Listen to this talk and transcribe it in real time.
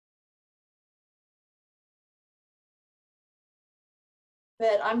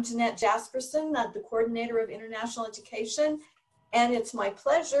but I'm Jeanette Jasperson, the coordinator of international education, and it's my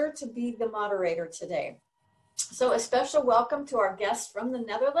pleasure to be the moderator today. So a special welcome to our guests from the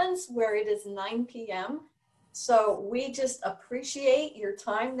Netherlands, where it is 9 p.m. So we just appreciate your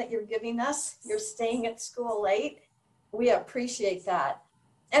time that you're giving us. You're staying at school late. We appreciate that.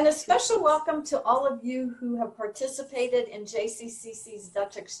 And a special welcome to all of you who have participated in JCCC's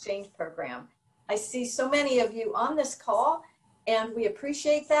Dutch Exchange Program. I see so many of you on this call, and we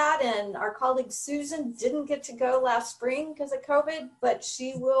appreciate that. And our colleague Susan didn't get to go last spring because of COVID, but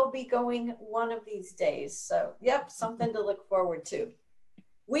she will be going one of these days. So, yep, something to look forward to.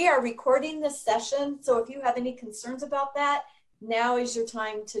 We are recording this session, so if you have any concerns about that, now is your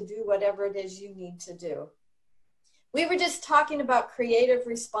time to do whatever it is you need to do. We were just talking about creative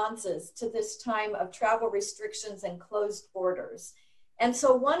responses to this time of travel restrictions and closed borders. And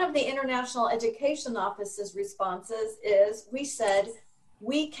so one of the International Education Office's responses is, we said,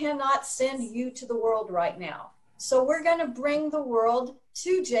 we cannot send you to the world right now. So we're going to bring the world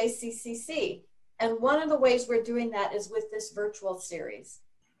to JCCC. And one of the ways we're doing that is with this virtual series.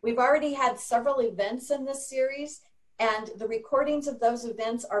 We've already had several events in this series, and the recordings of those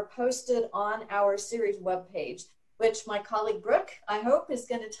events are posted on our series webpage, which my colleague Brooke, I hope, is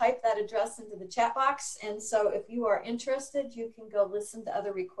going to type that address into the chat box. And so if you are interested, you can go listen to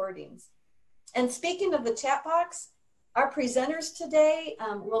other recordings. And speaking of the chat box, our presenters today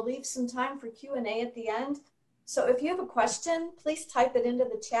will leave some time for Q&A at the end. So if you have a question, please type it into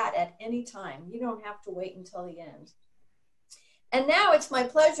the chat at any time. You don't have to wait until the end. And now it's my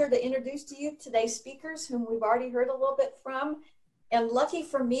pleasure to introduce to you today's speakers, whom we've already heard a little bit from. And lucky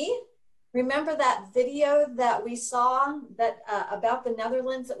for me, remember that video that we saw that about the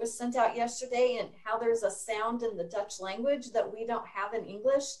Netherlands that was sent out yesterday, and how there's a sound in the Dutch language that we don't have in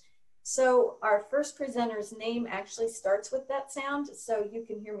English? So our first presenter's name actually starts with that sound, so you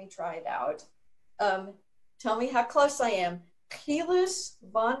can hear me try it out. Tell me how close I am. Gilles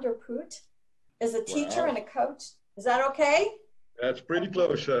van der Putt is a teacher and a coach. Is that okay? That's pretty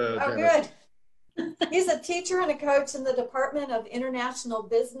close. Oh, good. He's a teacher and a coach in the Department of International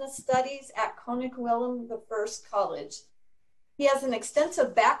Business Studies at Koning Willem College. He has an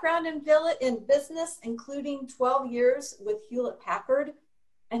extensive background in business, including 12 years with Hewlett-Packard,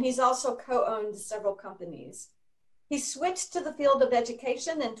 and he's also co-owned several companies. He switched to the field of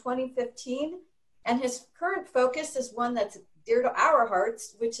education in 2015, and his current focus is one that's dear to our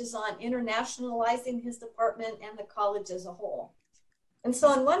hearts, which is on internationalizing his department and the college as a whole. And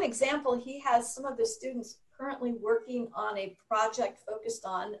so in one example, he has some of the students currently working on a project focused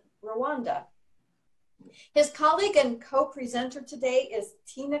on Rwanda. His colleague and co-presenter today is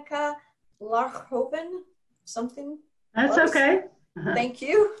Tineke Laarhoven, something. That's close. Okay. Thank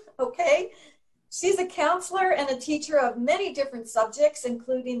you. Okay. She's a counselor and a teacher of many different subjects,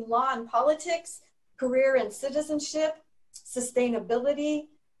 including law and politics, career and citizenship, sustainability,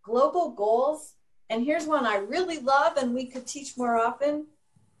 global goals, and here's one I really love and we could teach more often: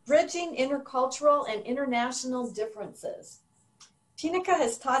 bridging intercultural and international differences. Tineke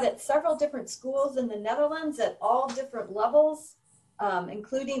has taught at several different schools in the Netherlands at all different levels,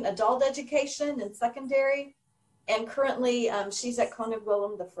 including adult education and secondary, and currently she's at Koning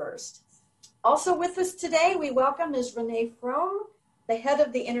Willem I. Also with us today, we welcome is Renée Frommé, the head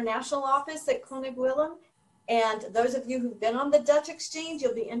of the international office at Koning Willem. And those of you who've been on the Dutch exchange,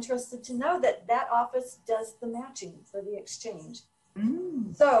 you'll be interested to know that that office does the matching for the exchange.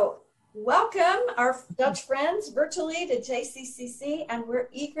 So welcome our Dutch friends virtually to JCCC, and we're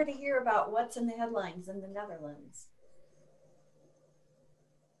eager to hear about what's in the headlines in the Netherlands.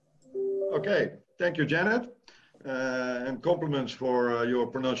 Okay, thank you, Janet, and compliments for your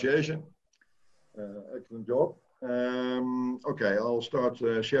pronunciation. Excellent job. Okay, I'll start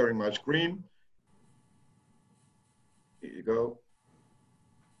sharing my screen. Here you go.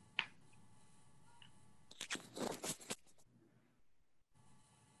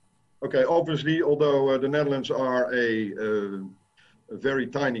 Okay, obviously, although the Netherlands are a very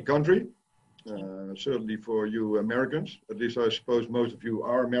tiny country, certainly for you Americans, at least I suppose most of you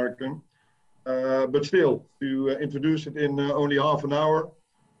are American, but still, to introduce it in only half an hour,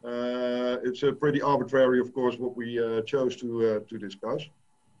 it's pretty arbitrary, of course, what we chose to discuss.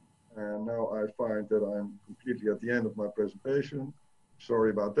 And now I find that I'm completely at the end of my presentation. Sorry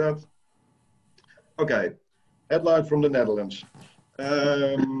about that. Okay, headline from the Netherlands.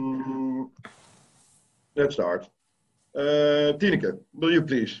 Let's start. Tineke, will you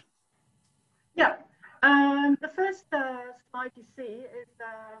please? Yeah. The first slide you see is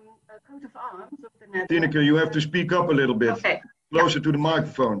a coat of arms of the Netherlands. Tineke, you have to speak up a little bit. Okay. Closer to the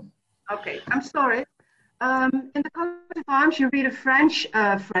microphone. Okay, I'm sorry. In the coat of arms, you read a French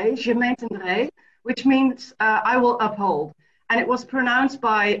phrase, je maintiendrai, which means I will uphold. And it was pronounced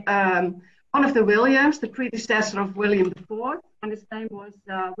by one of the Williams, the predecessor of William IV, and his name was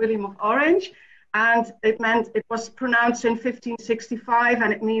William of Orange. And it was pronounced in 1565,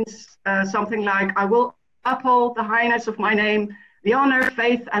 and it means something like, I will uphold the highness of my name, the honor,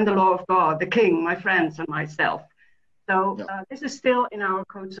 faith, and the law of God, the king, my friends, and myself. So this is still in our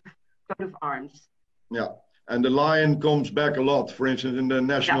coat of arms. Yeah, and the lion comes back a lot. For instance, in the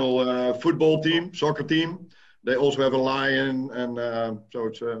national football team, soccer team, they also have a lion, and so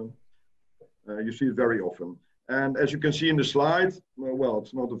it's you see it very often. And as you can see in the slide, well,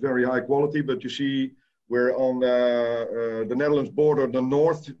 it's not a very high quality, but you see we're on the Netherlands border, the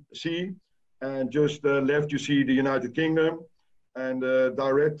North Sea, and just left you see the United Kingdom, and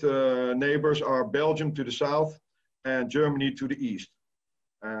direct neighbors are Belgium to the south and Germany to the east.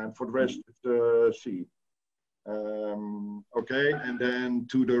 And for the rest, it's sea. Okay, and then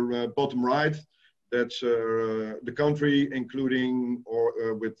to the bottom right, that's the country, including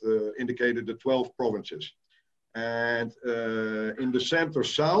or with indicated the 12 provinces. And in the center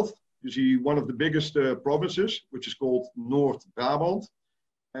south, you see one of the biggest provinces, which is called North Brabant.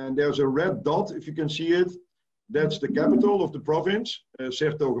 And there's a red dot, if you can see it. That's the capital of the province,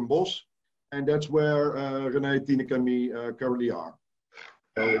 s-Hertogenbosch. And that's where Renee, Tineke, and me currently are.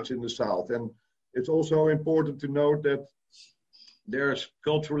 So it's in the south. And it's also important to note that there's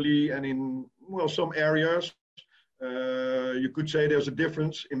culturally and in, well, some areas, you could say there's a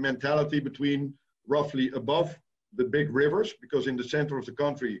difference in mentality between roughly above the big rivers, because in the center of the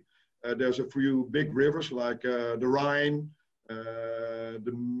country, there's a few big rivers like the Rhine,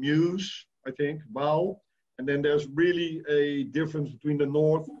 the Meuse, I think, Waal. And then there's really a difference between the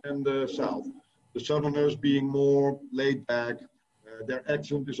north and the south. The southerners being more laid back. Their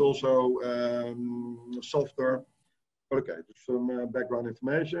accent is also softer. Okay, some background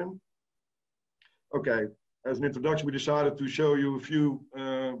information. Okay, as an introduction, we decided to show you a few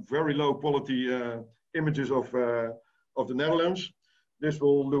very low quality images of the Netherlands. This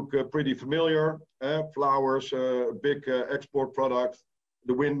will look pretty familiar. Flowers, big export product,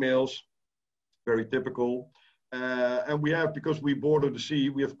 the windmills, very typical. And we have, because we border the sea,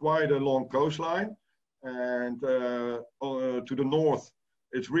 we have quite a long coastline. And to the north,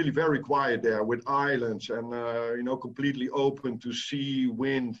 it's really very quiet there with islands and, you know, completely open to sea,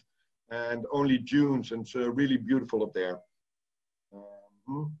 wind, and only dunes. And it's really beautiful up there.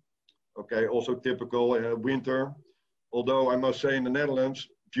 Okay, also typical winter. Although I must say in the Netherlands,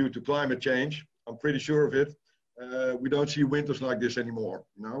 due to climate change, I'm pretty sure of it, we don't see winters like this anymore.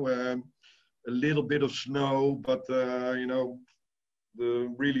 You know, a little bit of snow, but you know,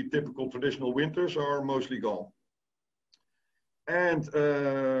 the really typical traditional winters are mostly gone. And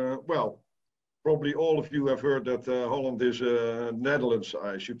well, probably all of you have heard that Holland is, Netherlands,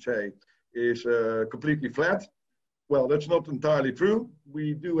 I should say, is completely flat. Well, that's not entirely true.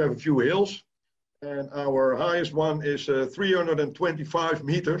 We do have a few hills, and our highest one is 325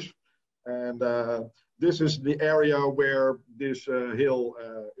 meters. And this is the area where this hill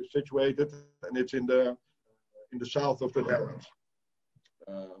is situated, and it's in the south of the Netherlands.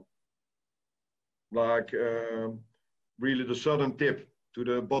 Like really the southern tip to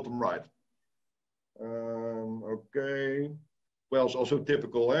the bottom right. Okay, well, it's also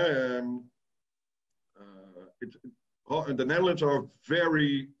typical. The Netherlands are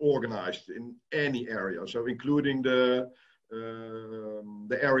very organized in any area, so including the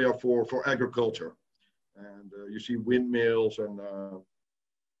area for agriculture. And you see windmills and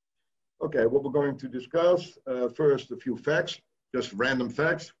okay, what we're going to discuss first, a few facts, just random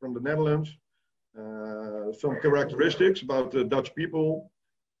facts from the Netherlands, some characteristics about the Dutch people,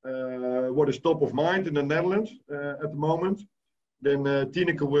 what is top of mind in the Netherlands at the moment. Then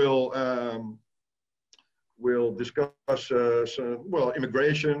Tineke will discuss some, well,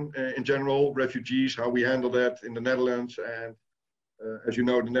 immigration in general, refugees, how we handle that in the Netherlands. And as you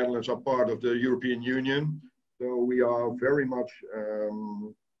know, the Netherlands are part of the European Union. So we are very much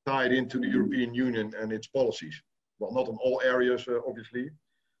tied into the European Union and its policies. Well, not in all areas, obviously.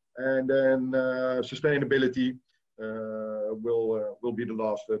 And then sustainability will be the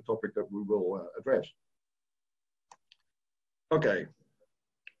last topic that we will address. Okay,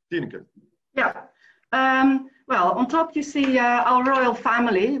 Tineke. Yeah. Well, on top you see our royal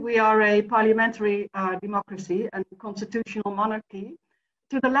family. We are a parliamentary democracy and constitutional monarchy.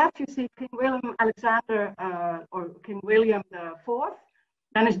 To the left you see King Willem Alexander, or King William IV,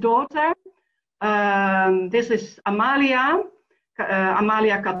 and his daughter. This is Amalia,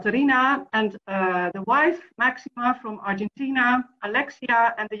 Amalia Catharina, and the wife Maxima from Argentina,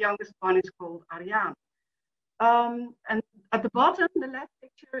 Alexia, and the youngest one is called Ariane. And at the bottom, the left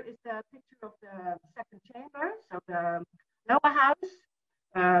picture is the picture of the second chamber, so the lower house,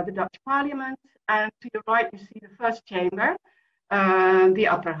 the Dutch parliament, and to your right you see the first chamber, the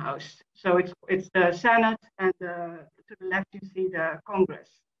upper house. So it's the Senate, and to the left you see the Congress.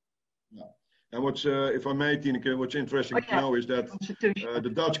 Yeah. And what's, if I may, Tineke, what's interesting to know is that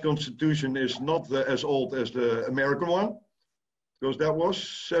the Dutch Constitution is not as old as the American one, because that was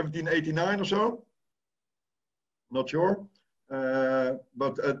 1789 or so. Not sure,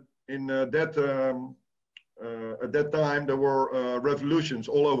 but at that time there were revolutions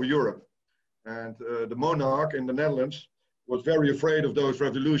all over Europe, and the monarch in the Netherlands was very afraid of those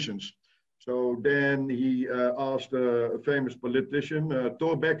revolutions. So then he asked a famous politician,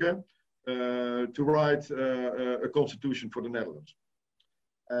 Thorbecke, to write a constitution for the Netherlands,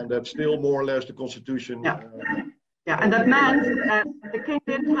 and that's still more or less the constitution. Yeah. Yeah, and that meant that the king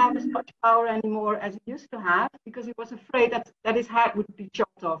didn't have as much power anymore as he used to have, because he was afraid that his head would be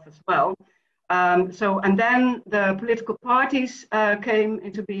chopped off as well. And then the political parties came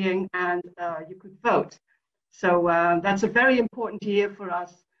into being, and you could vote. So that's a very important year for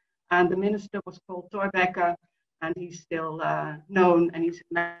us. And the minister was called Thorbecke, and he's still known, and he's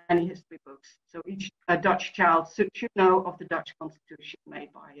in many history books. So each Dutch child should know of the Dutch constitution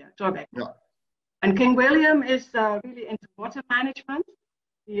made by Thorbecke. Yeah. And King William is really into water management.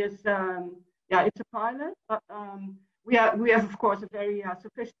 He is, it's a pilot, but we have, of course, a very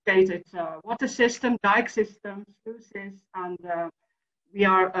sophisticated water system, dike systems, sluices, and we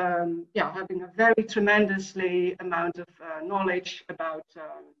are, having a very tremendously amount of knowledge about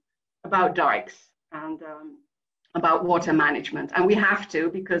dikes and about water management. And we have to,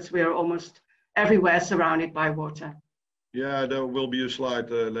 because we are almost everywhere surrounded by water. Yeah, there will be a slide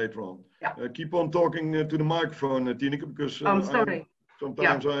later on. Yeah. Keep on talking to the microphone, Tineke, because I'm sorry.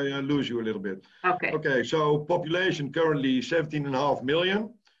 Sometimes I lose you a little bit. Okay. Okay, so population currently 17.5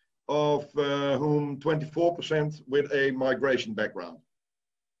 million, of whom 24% with a migration background.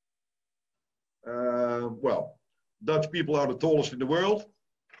 Well, Dutch people are the tallest in the world,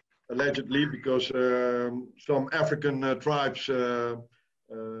 allegedly, because some African tribes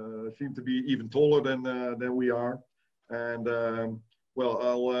seem to be even taller than we are. And well,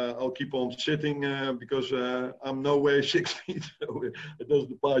 I'll keep on sitting because I'm no way 6 feet, so it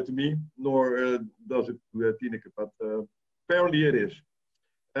doesn't apply to me, nor does it to Tineke, but apparently it is.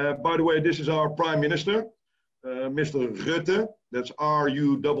 By the way, this is our Prime Minister, Mr. Rutte, that's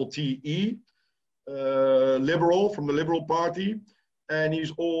R-U-T-T-E, Liberal, from the Liberal Party, and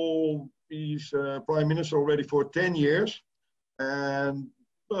he's Prime Minister already for 10 years. And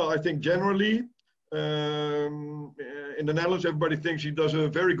well, I think generally, in the Netherlands, everybody thinks he does a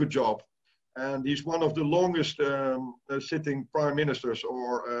very good job. And he's one of the longest sitting prime ministers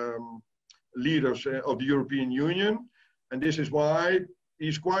or leaders of the European Union. And this is why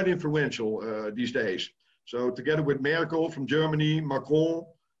he's quite influential these days. So together with Merkel from Germany, Macron,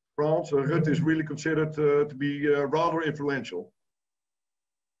 France, Rutte is really considered to be rather influential.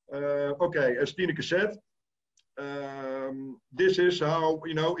 Okay, as Tineke said, this is how,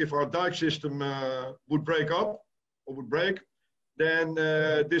 you know, if our dike system would break up or would break, then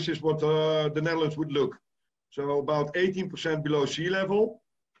this is what the Netherlands would look. So about 18% below sea level.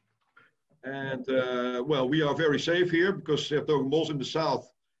 And well, we are very safe here because s-Hertogenbosch in the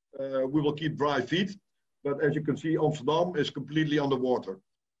south, we will keep dry feet. But as you can see, Amsterdam is completely underwater.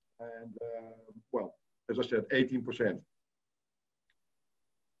 And well, as I said, 18%.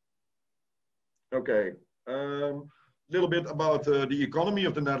 Okay. Little bit about the economy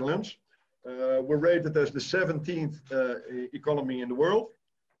of the Netherlands. We're rated as the 17th economy in the world.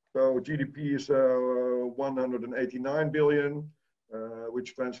 So GDP is 189 billion,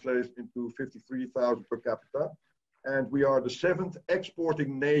 which translates into 53,000 per capita. And we are the 7th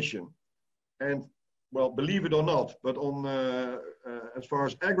exporting nation. And well, believe it or not, but on as far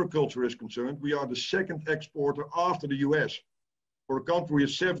as agriculture is concerned, we are the 2nd exporter after the US for a country of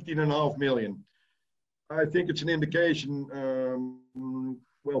 17.5 million. I think it's an indication,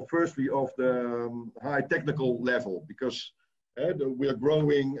 well, firstly, of the high technical level, because we are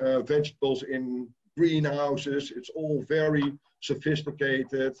growing vegetables in greenhouses. It's all very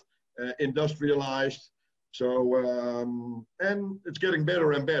sophisticated, industrialized. So, and it's getting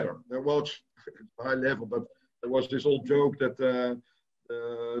better and better. Well, it's high level, but there was this old joke that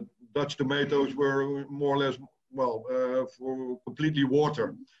Dutch tomatoes were more or less, well, for completely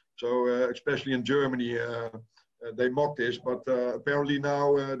water. So especially in Germany, they mock this, but apparently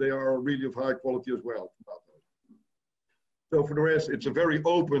now they are really of high quality as well. So for the rest, it's a very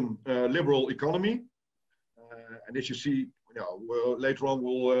open, liberal economy. And as you see, you know, later on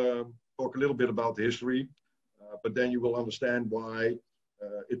we'll talk a little bit about the history. but then you will understand why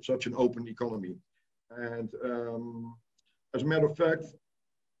it's such an open economy. And as a matter of fact,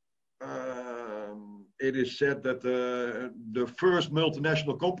 it is said that the first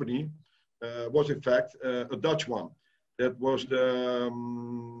multinational company was in fact a Dutch one. That was the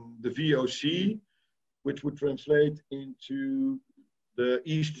VOC, which would translate into the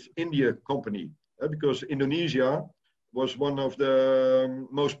East India Company, because Indonesia was one of the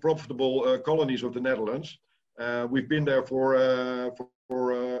most profitable colonies of the Netherlands. We've been there for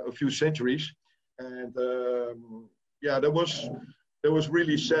a few centuries, and yeah, that was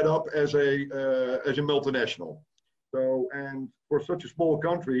really set up as a multinational. So, and for such a small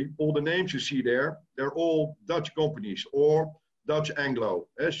country, all the names you see there, they're all Dutch companies or Dutch Anglo.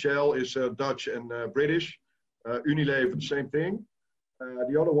 Shell is Dutch and British. Unilever, the same thing.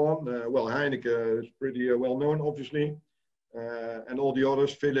 The other one, well, Heineken is pretty well known, obviously. And all the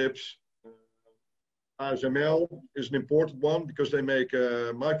others, Philips, ASML is an important one because they make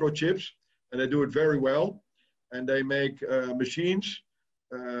microchips and they do it very well. And they make machines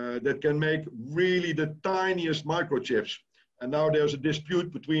that can make really the tiniest microchips. And now there's a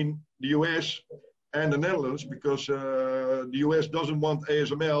dispute between the US and the Netherlands because the US doesn't want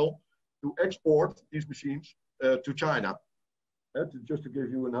ASML to export these machines to China. Just to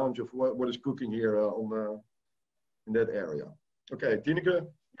give you a hunch of what is cooking here in that area. Okay, Tineke,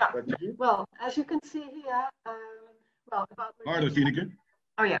 back to you. Well, as you can see here, well, about... Pardon, Tineke.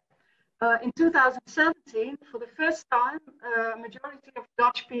 Oh, yeah. In 2017, for the first time, majority of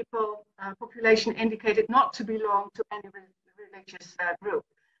Dutch population indicated not to belong to any religious group.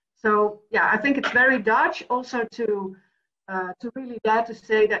 So, yeah, I think it's very Dutch also to really dare to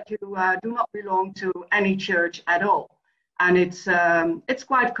say that you do not belong to any church at all. And it's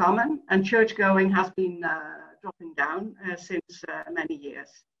quite common, and church going has been dropping down since many years.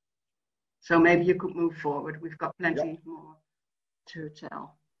 So maybe you could move forward. We've got plenty more to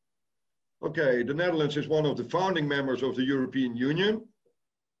tell. Okay, the Netherlands is one of the founding members of the European Union,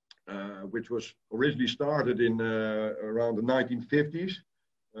 which was originally started in around the 1950s.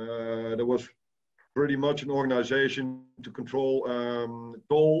 There was pretty much an organization to control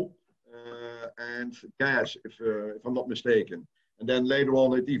coal and gas, if I'm not mistaken. And then later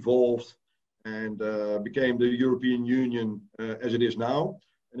on it evolved and became the European Union as it is now.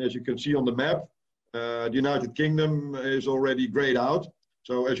 And as you can see on the map, the United Kingdom is already grayed out.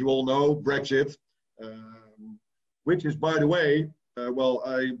 So as you all know, Brexit, which is, by the way, well,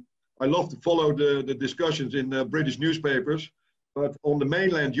 I love to follow the discussions in British newspapers, but on the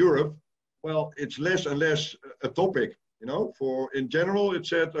mainland Europe, well, it's less and less a topic, you know. For in general, it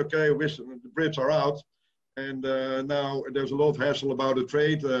said, okay, the Brits are out, and now there's a lot of hassle about a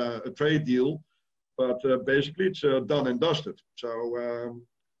trade deal, but basically it's done and dusted. So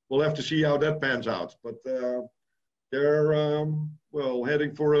we'll have to see how that pans out. But they're well,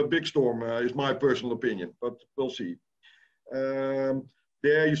 heading for a big storm, is my personal opinion, but we'll see.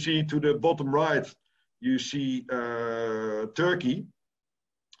 There you see to the bottom right, you see Turkey.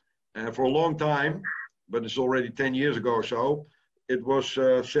 For a long time, but it's already 10 years ago or so, it was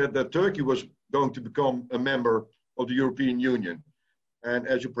said that Turkey was going to become a member of the European Union. And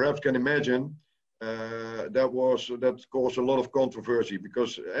as you perhaps can imagine, that caused a lot of controversy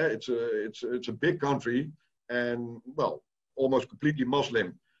because it's a big country and, well, almost completely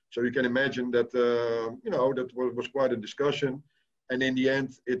Muslim. So you can imagine that, you know, that was quite a discussion. And in the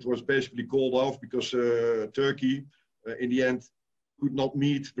end, it was basically called off because Turkey, in the end, could not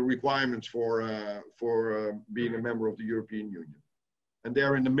meet the requirements for being a member of the European Union. And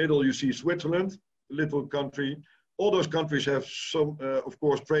there in the middle, you see Switzerland, a little country. All those countries have some, of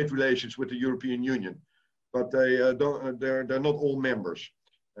course, trade relations with the European Union, but they're not all members.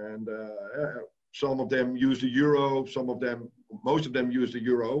 And some of them use the euro, most of them use the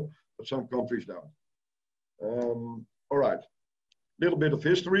euro, but some countries don't. All right, little bit of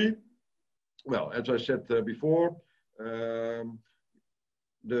history. Well, as I said before,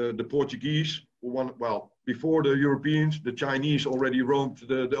 the Portuguese, well, before the Europeans, the Chinese already roamed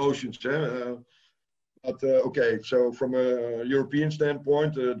the oceans. But okay, so from a European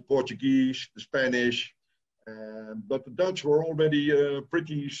standpoint, the Portuguese, the Spanish, but the Dutch were already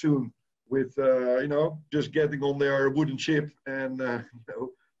pretty soon with, you know, just getting on their wooden ship and you know,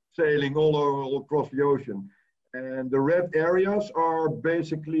 sailing all across the ocean. And the red areas are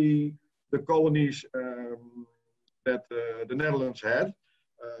basically the colonies that the Netherlands had.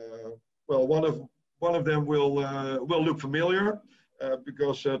 Well, one of them will look familiar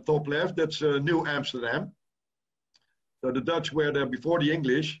because top left, that's New Amsterdam. So the Dutch were there before the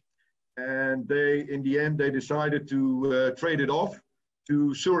English, and in the end, they decided to trade it off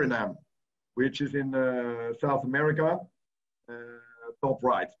to Suriname. which is in South America, top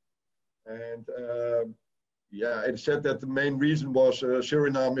right. And yeah, it said that the main reason was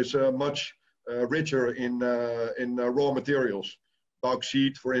Suriname is much richer in raw materials,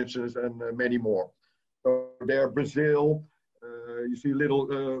 bauxite, for instance, and many more. So there, Brazil, you see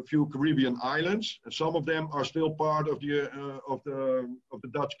little few Caribbean islands, and some of them are still part of the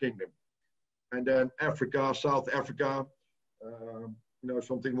Dutch kingdom. And then Africa, South Africa, you know,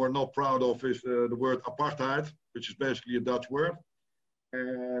 something we're not proud of is the word apartheid, which is basically a Dutch word.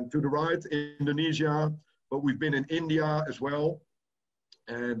 And to the right, Indonesia, but we've been in India as well.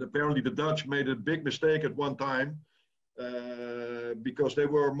 And apparently the Dutch made a big mistake at one time because they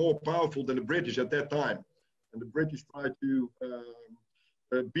were more powerful than the British at that time. And the British tried to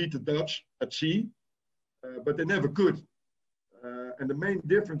beat the Dutch at sea, but they never could. And the main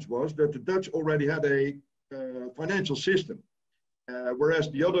difference was that the Dutch already had a financial system,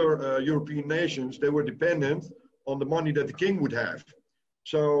 whereas the other European nations, they were dependent on the money that the king would have.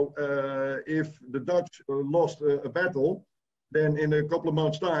 So if the Dutch lost a battle, then in a couple of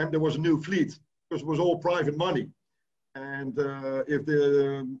months' time, there was a new fleet, because it was all private money. And if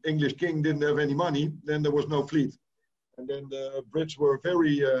the English king didn't have any money, then there was no fleet. And then the Brits were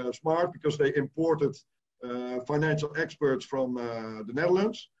very smart, because they imported financial experts from the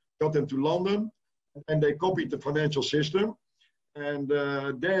Netherlands, got them to London, and they copied the financial system. And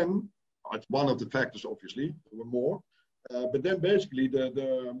then, it's one of the factors, obviously, there were more. But then basically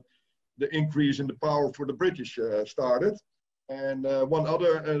the increase in the power for the British started. And one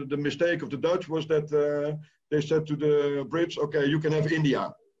other, the mistake of the Dutch was that they said to the Brits, okay, you can have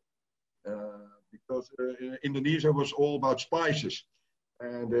India. Because Indonesia was all about spices.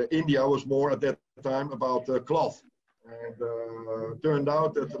 And India was more at that time about cloth. And turned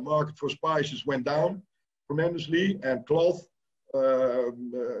out that the market for spices went down tremendously, and cloth,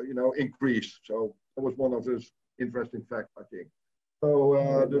 you know, increased. So that was one of the interesting facts, I think.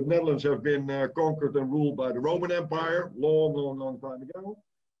 So the Netherlands have been conquered and ruled by the Roman Empire long time ago.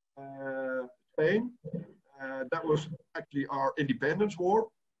 Spain, that was actually our independence war.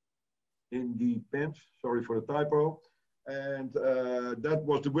 Sorry for the typo. And that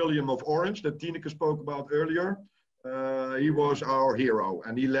was the William of Orange that Tineke spoke about earlier. He was our hero,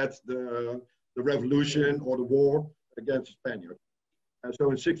 and he led the revolution or the war against the Spaniards. And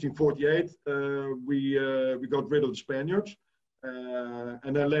so in 1648, we got rid of the Spaniards.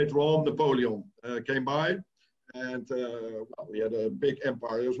 And then later on, Napoleon came by, and well, we had a big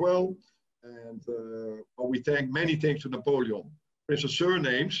empire as well. And well, we thank many things to Napoleon. For instance,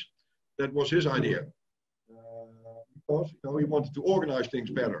 surnames, that was his idea. Because, you know, he wanted to organize things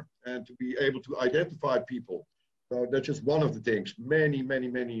better and to be able to identify people. So that's just one of the things. Many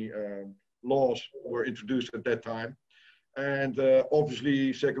laws were introduced at that time. And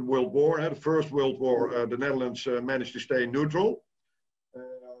obviously, Second World War. The First World War, the Netherlands managed to stay neutral.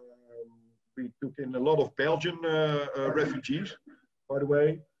 We took in a lot of Belgian refugees, by the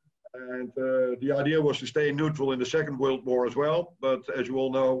way. And the idea was to stay neutral in the Second World War as well. But as you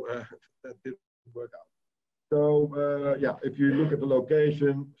all know, that didn't work out. So yeah, if you look at the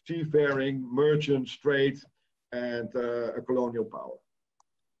location, seafaring, merchants, trade, and a colonial power.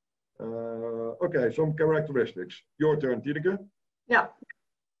 Okay, some characteristics. Your turn, Tineke. Yeah.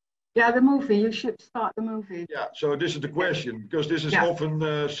 Yeah, the movie. You should start the movie. Yeah, so this is the question, because this is often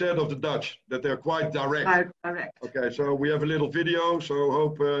said of the Dutch, that they're quite direct. Direct. Okay, so we have a little video, so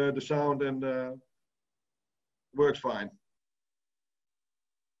hope the sound and works fine.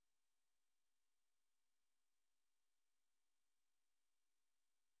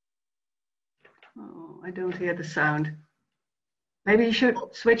 Oh, I don't hear the sound. Maybe you should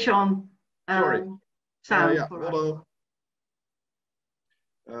switch on sound. Yeah, for hold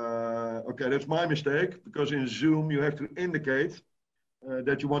on. Okay, that's my mistake, because in Zoom you have to indicate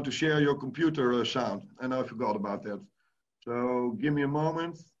that you want to share your computer sound, and I forgot about that. So give me a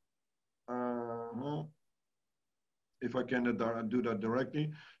moment. If I can do that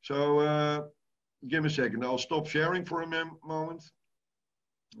directly. So give me a second. I'll stop sharing for a moment.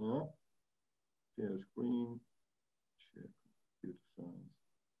 Share screen. Share computer sound.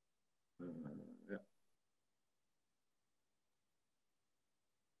 Yeah.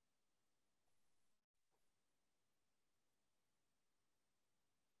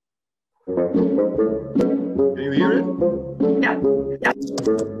 Can you hear it? Yeah.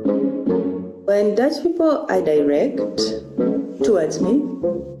 When Dutch people are direct, towards me.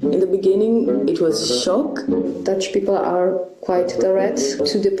 In the beginning, it was shock. Dutch people are quite direct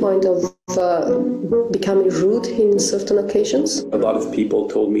to the point of becoming rude in certain occasions. A lot of people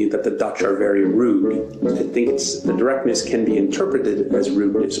told me that the Dutch are very rude. I think the directness can be interpreted as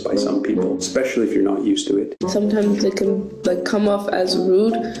rudeness by some people, especially if you're not used to it. Sometimes they can come off as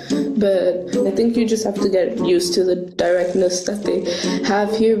rude, but I think you just have to get used to the directness that they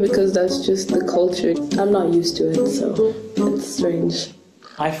have here because that's just the culture. I'm not used to it, so it's strange.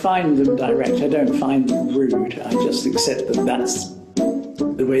 I find them direct. I don't find them rude. I just accept that that's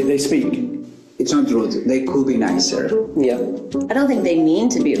the way they speak. It's not rude. They could be nicer. Yeah. I don't think they mean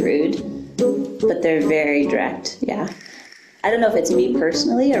to be rude, but they're very direct. Yeah. I don't know if it's me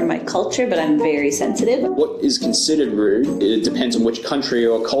personally or my culture, but I'm very sensitive. What is considered rude, it depends on which country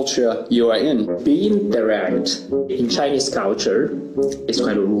or culture you are in. Being direct in Chinese culture is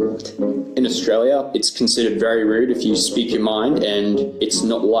kind of rude. In Australia, it's considered very rude if you speak your mind and it's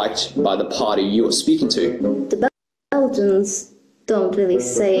not liked by the party you are speaking to. The Belgians don't really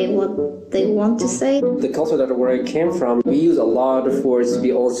say what they want to say. The culture that where I came from, we use a lot of words to be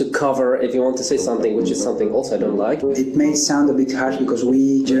able to cover if you want to say something, which is something also I don't like. It may sound a bit harsh because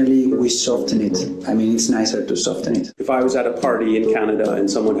we generally soften it. I mean, it's nicer to soften it. If I was at a party in Canada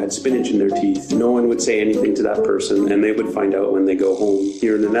and someone had spinach in their teeth, no one would say anything to that person and they would find out when they go home.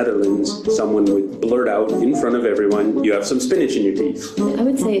 Here in the Netherlands, someone would blurt out in front of everyone, you have some spinach in your teeth. I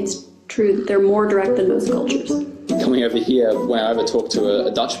would say it's true that they're more direct than most cultures. Coming over here, when I ever talk to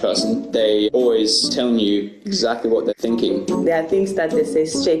a Dutch person, they always telling you exactly what they're thinking. There are things that they say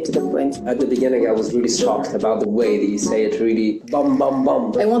straight to the point. At the beginning, I was really shocked about the way that you say it, really bum, bum,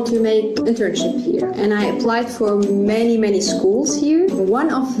 bum. I want to make internship here, and I applied for many schools here. One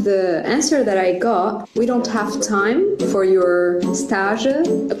of the answers that I got, we don't have time for your stage,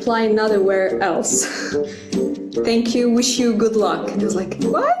 apply another else. Thank you, wish you good luck. And I was like,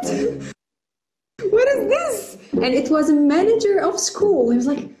 what? What is this? And it was a manager of school. I was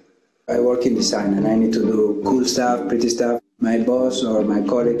like, I work in design and I need to do cool stuff, pretty stuff. My boss or my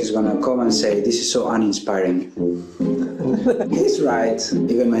colleague is gonna come and say, this is so uninspiring. He's right.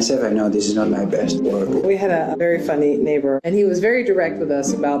 Even myself, I know this is not my best work. We had a very funny neighbor, and he was very direct with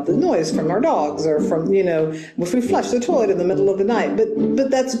us about the noise from our dogs or from, if we flush the toilet in the middle of the night. But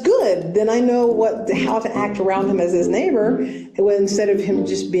that's good. Then I know how to act around him as his neighbor, instead of him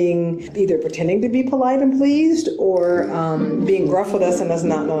just being either pretending to be polite and pleased or being gruff with us and us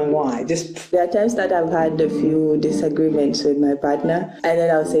not knowing why. There are times that I've had a few disagreements with my partner, and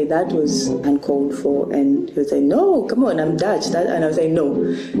then I'll say that was uncalled for, and he'll say, no, come on, I'm Dutch. And I'll say, no,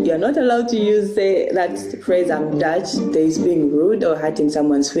 you're not allowed to say that phrase, I'm Dutch. There's being rude or hurting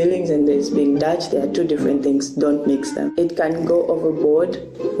someone's feelings, and there's being Dutch. They are two different things. Don't mix them. It can go overboard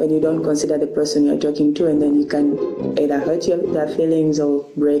when you don't consider the person you're talking to, and then you can either hurt their feelings or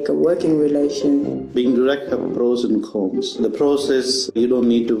break a working relation. Being direct have pros and cons. The pros is you don't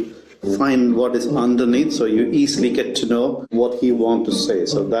need to find what is underneath, so you easily get to know what he wants to say.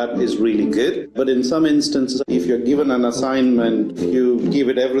 So that is really good. But in some instances, if you're given an assignment, you give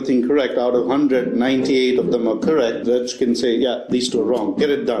it everything correct. Out of 100, 98 of them are correct. Dutch can say, yeah, these two are wrong.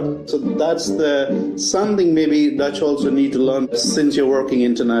 Get it done. So that's something maybe Dutch also need to learn since you're working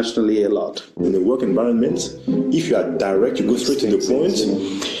internationally a lot. In the work environment, if you are direct, you go straight to the point.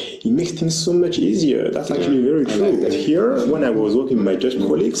 It makes things so much easier. That's actually very true. Here, when I was working with my Dutch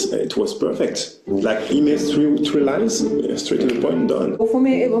colleagues, it was perfect. Like emails, three lines, straight to the point, done. Well, for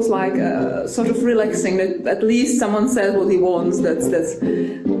me, it was like sort of relaxing. That at least someone says what he wants. That's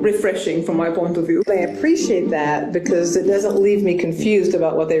refreshing from my point of view. I appreciate that because it doesn't leave me confused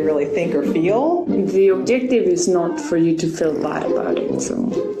about what they really think or feel. The objective is not for you to feel bad about it. So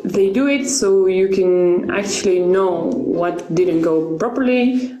they do it so you can actually know what didn't go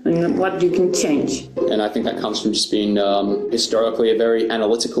properly and what you can change. And I think that comes from just being historically a very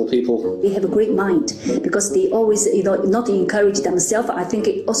analytical people. They have a great mind because they always, not encourage themselves. I think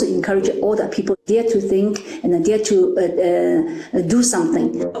it also encourage all the people dare to think and dare to do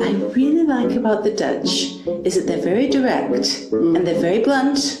something. What I really like about the Dutch is that they're very direct and they're very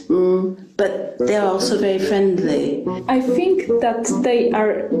blunt, but they're also very friendly. I think that they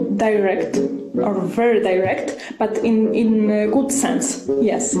are direct, or very direct, but in a good sense.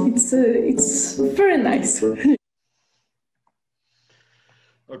 Yes, it's very nice. Okay.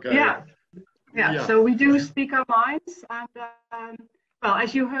 Yeah. So we do speak our minds, and well,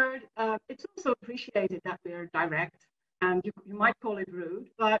 as you heard, it's also appreciated that we're direct, and you might call it rude,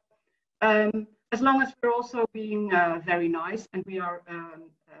 but as long as we're also being very nice and we are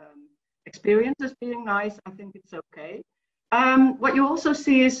experienced as being nice, I think it's okay. What you also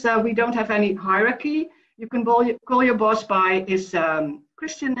see is we don't have any hierarchy. you can call your boss by his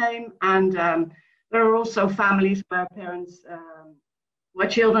Christian name, and there are also families where parents, where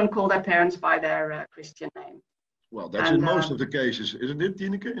children call their parents by their Christian name. Well, that's in most of the cases, isn't it,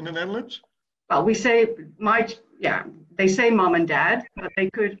 Tineke, in the Netherlands? Well, we say they say mom and dad, but they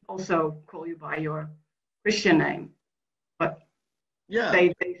could also call you by your Christian name. But yeah,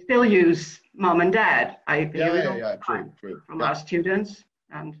 they still use mom and dad. I hear it all the time true. from our students,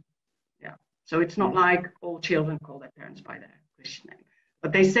 and so it's not like all children call their parents by their Christian name.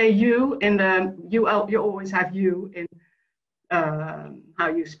 But they say you in the you always have you in how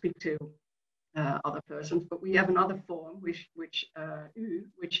you speak to other persons, but we have another form which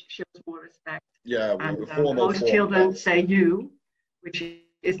shows more respect. Yeah, and most form, children say you, which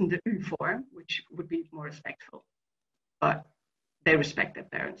isn't the u form, which would be more respectful. But they respect their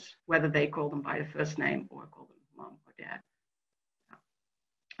parents, whether they call them by the first name or call them mom or dad.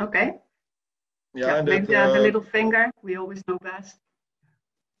 Okay. Yeah, and maybe the little finger. We always know best.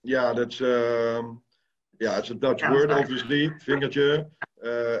 Yeah, that's it's a Dutch word, obviously, vingertje,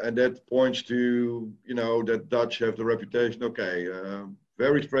 and that points to that Dutch have the reputation. Okay,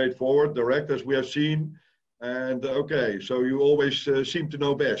 very straightforward, direct, as we have seen, and okay, so you always seem to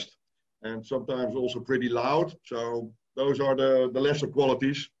know best, and sometimes also pretty loud. So those are the lesser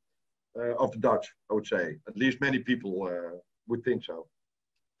qualities of the Dutch, I would say. At least many people would think so.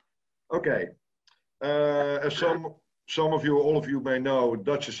 Okay, as some of you, all of you may know,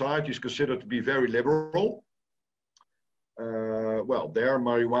 Dutch society is considered to be very liberal. Well, there,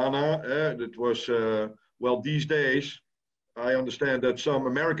 marijuana, it was, well, these days, I understand that some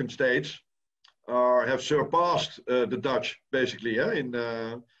American states have surpassed the Dutch, basically, in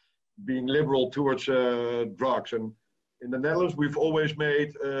being liberal towards drugs. And in the Netherlands, we've always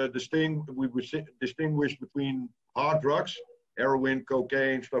made distinguish between hard drugs, heroin,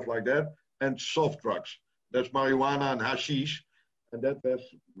 cocaine, stuff like that, and soft drugs. That's marijuana and hashish, and that has,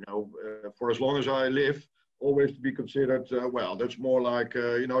 for as long as I live, always to be considered. Well, that's more like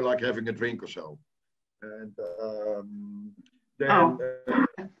like having a drink or so. And then,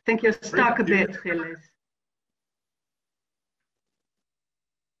 I think you're stuck a bit, Gilles.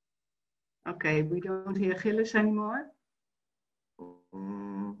 Okay, we don't hear Gilles anymore.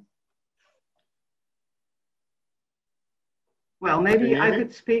 Well, maybe I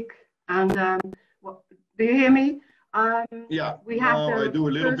could speak and. Do you hear me? Yeah, we have I do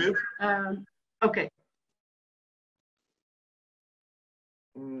a little bit. Okay.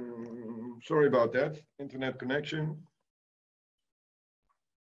 Sorry about that. Internet connection.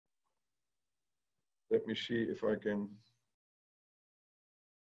 Let me see if I can.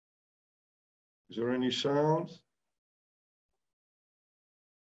 Is there any sound?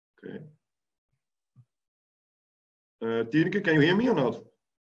 Okay. Tineke, can you hear me or not?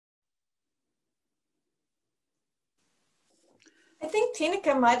 I think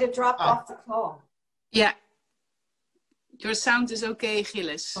Tineke might have dropped off the call. Yeah. Your sound is okay,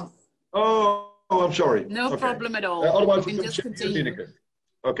 Gilles. Oh, I'm sorry. No problem at all. Otherwise, you can just continue.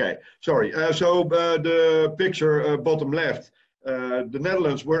 Okay, sorry. So the picture bottom left, the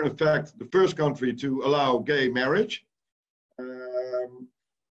Netherlands were in fact the first country to allow gay marriage.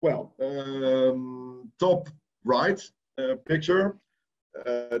 Top right picture,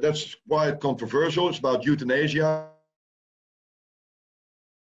 that's quite controversial. It's about euthanasia.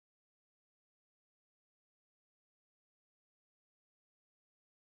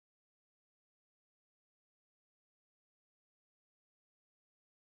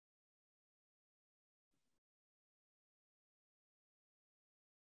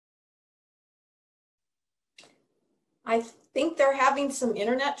 I think they're having some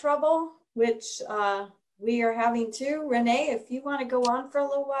internet trouble, which we are having too. Renee, if you want to go on for a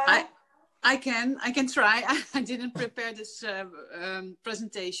little while. I can try. I didn't prepare this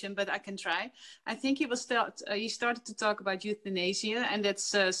presentation, but I can try. I think he started to talk about euthanasia, and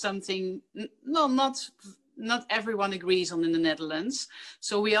that's something not everyone agrees on in the Netherlands.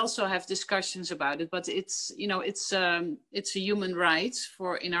 So we also have discussions about it, but it's a human right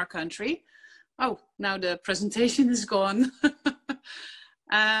in our country. Oh, now the presentation is gone.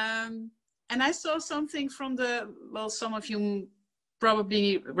 And I saw something from some of you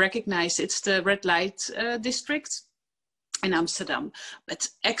probably recognize, it's the red light district in Amsterdam, but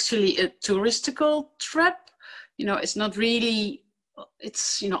actually a touristical trap. It's not really,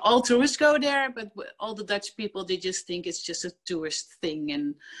 it's, all tourists go there, but all the Dutch people, they just think it's just a tourist thing.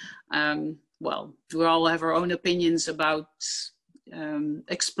 And well, we all have our own opinions about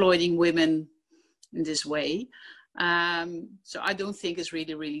exploiting women in this way. So I don't think it's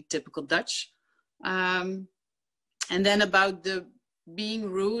really, really typical Dutch. And then about the being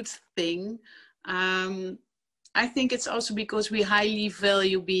rude thing, I think it's also because we highly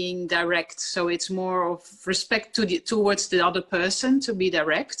value being direct. So it's more of respect towards the other person to be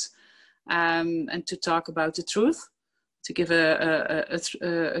direct and to talk about the truth, to give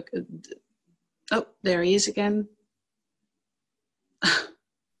oh, there he is again.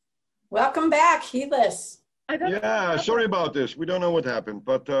 Welcome back, Heedless. Yeah, sorry about this. We don't know what happened,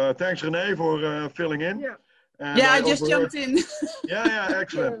 but thanks, Renee, for filling in. Yeah, And yeah, I just jumped in. Yeah,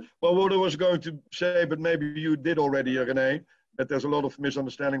 excellent. Well, what I was going to say, but maybe you did already, Renee, that there's a lot of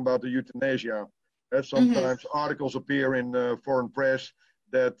misunderstanding about the euthanasia. Sometimes articles appear in foreign press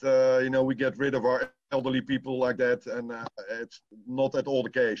that, we get rid of our elderly people like that, and it's not at all the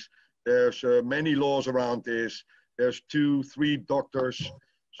case. There's many laws around this. There's 2-3 doctors.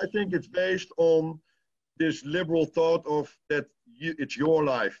 I think it's based on this liberal thought of that it's your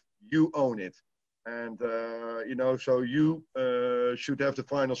life, you own it. And, so you should have the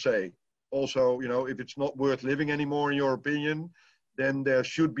final say. Also, if it's not worth living anymore, in your opinion, then there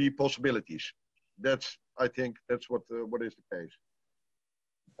should be possibilities. I think that's what is the case.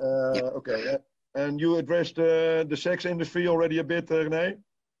 Okay. And you addressed the sex industry already a bit, Renee?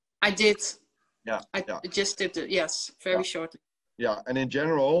 I did. Yeah. I just did it, yes, very shortly. Yeah, and in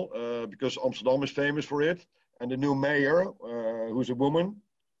general, because Amsterdam is famous for it, and the new mayor, who's a woman,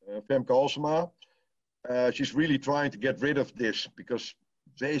 Femke Halsema, she's really trying to get rid of this because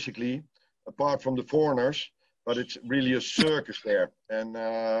basically, apart from the foreigners, but it's really a circus there. And,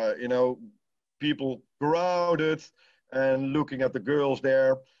 people crowded and looking at the girls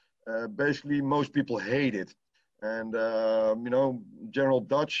there, basically most people hate it. And, General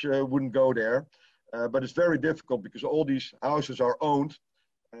Dutch wouldn't go there. But it's very difficult because all these houses are owned,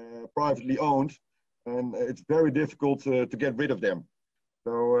 privately owned, and it's very difficult to get rid of them.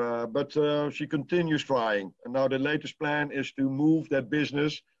 So, but she continues trying. And now the latest plan is to move that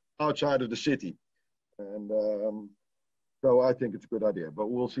business outside of the city. And so I think it's a good idea, but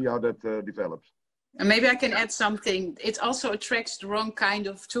we'll see how that develops. And maybe I can add something. It also attracts the wrong kind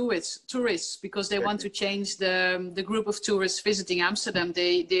of tourists because they want to change the group of tourists visiting Amsterdam.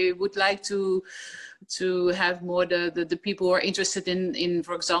 They would like to have more the people who are interested in,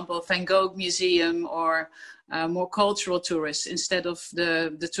 for example, Van Gogh Museum or more cultural tourists instead of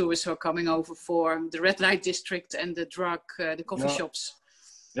the tourists who are coming over for the red light district and the coffee shops.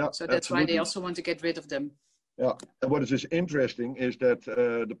 Yeah, so that's why they also want to get rid of them. Yeah, and what is interesting is that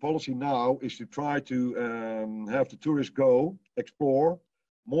the policy now is to try to have the tourists explore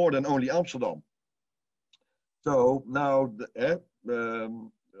more than only Amsterdam. So now they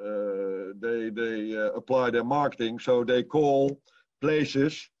apply their marketing, so they call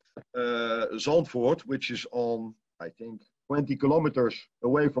places Zandvoort, which is on, I think, 20 kilometers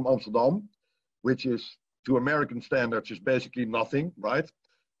away from Amsterdam, which is, to American standards, is basically nothing, right?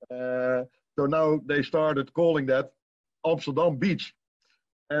 So now they started calling that Amsterdam Beach.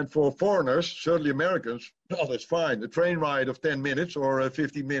 And for foreigners, certainly Americans, well, that's fine. A train ride of 10 minutes or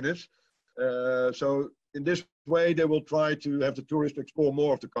 15 minutes. So in this way, they will try to have the tourists explore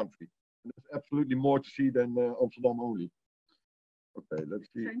more of the country. And there's absolutely more to see than Amsterdam only. Okay, let's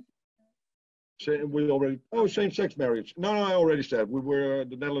see. Same-sex marriage. No, I already said.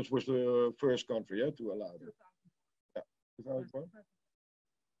 The Netherlands was the first country to allow it. Yeah.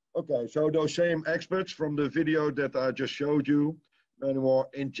 Okay, so those same experts from the video that I just showed you, anymore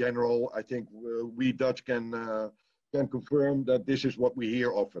in general, I think we Dutch can confirm that this is what we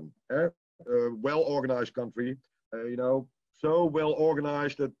hear often. Well-organized country, so well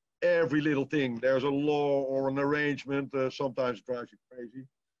organized that every little thing, there's a law or an arrangement, sometimes it drives you crazy.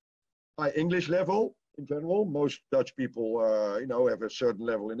 High English level in general, most Dutch people, have a certain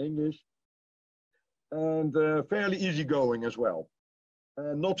level in English, and fairly easygoing as well.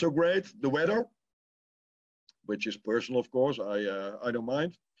 Not so great, the weather, which is personal, of course, I don't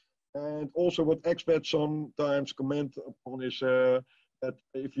mind. And also what expats sometimes comment upon is that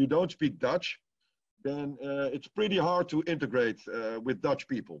if you don't speak Dutch, then it's pretty hard to integrate with Dutch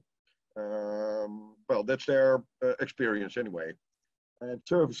people. Well, that's their experience anyway. And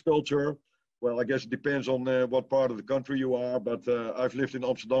service culture, well, I guess it depends on what part of the country you are, but I've lived in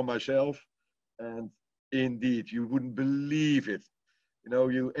Amsterdam myself, and indeed, you wouldn't believe it.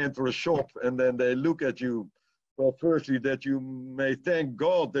 You enter a shop and then they look at you. Well, firstly, that you may thank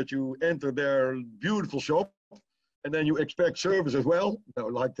God that you enter their beautiful shop, and then you expect service as well. No,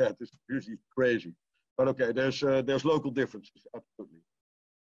 like that. It's usually crazy. But okay, there's local differences, absolutely.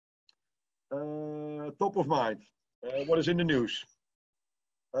 Top of mind. What is in the news?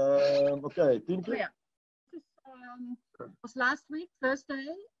 Okay, Tineke? Oh, yeah. This was last week, Thursday,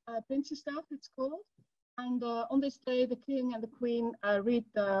 Prinsjesdag, it's called. And on this day, the king and the queen read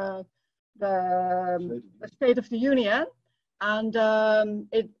the State of the Union, and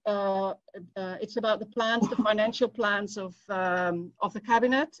it's about the plans, the financial plans of the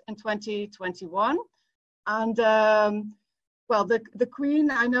cabinet in 2021. And well, the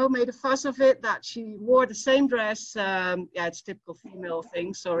Queen, I know, made a fuss of it that she wore the same dress. Yeah, it's typical female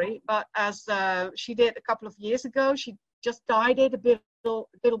thing, sorry, but as she did a couple of years ago, she just dyed it a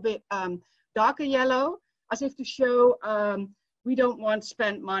little bit darker yellow, as if to show we don't want to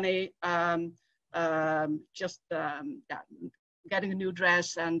spend money just getting a new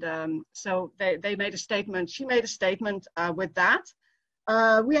dress. And so they made a statement. She made a statement with that.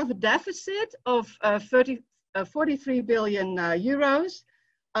 We have a deficit of 43 billion euros,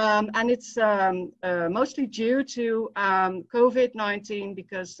 and it's mostly due to COVID-19,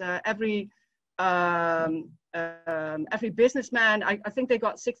 because every businessman, I think they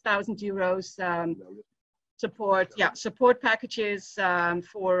got 6,000 euros support packages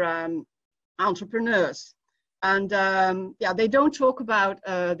for entrepreneurs. And yeah, they don't talk about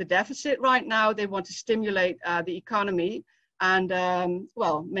the deficit right now. They want to stimulate the economy and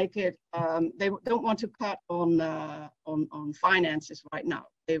well, make it. They don't want to cut on finances right now.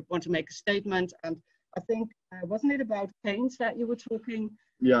 They want to make a statement. And I think wasn't it about Keynes that you were talking?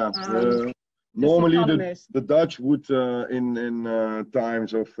 Yeah. Normally, the Dutch would, in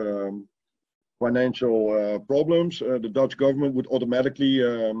times of financial problems, the Dutch government would automatically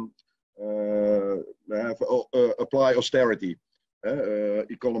apply austerity,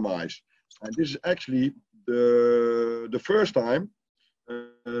 economize. And this is actually the first time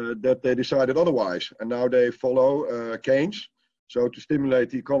that they decided otherwise. And now they follow Keynes. So to stimulate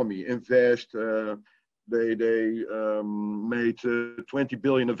the economy, invest, they made 20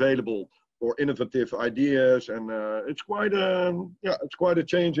 billion available for innovative ideas, and it's quite a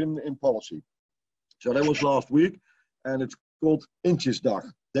change in policy. So that was last week, and it's called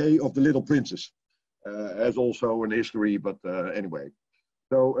Prinsjesdag, Day of the Little Princess. Has also an history, but anyway.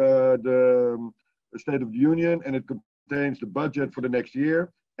 So the State of the Union, and it contains the budget for the next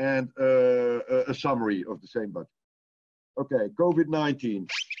year and a summary of the same budget. Okay, COVID-19.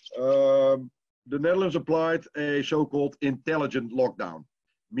 The Netherlands applied a so-called intelligent lockdown,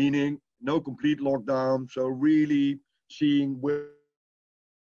 meaning no complete lockdown. So really seeing where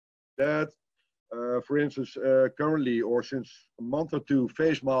that, for instance, currently or since a month or two,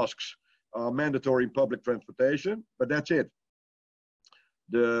 face masks are mandatory in public transportation, but that's it.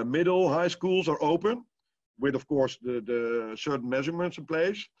 The middle, high schools are open with, of course, the certain measurements in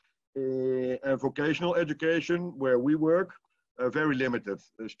place. And vocational education, where we work, very limited.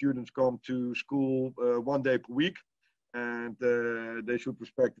 Students come to school 1 day per week, and they should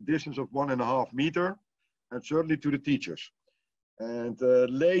respect the distance of 1.5 meters, and certainly to the teachers. And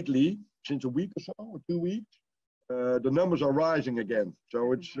lately, since a week or so, or 2 weeks, the numbers are rising again.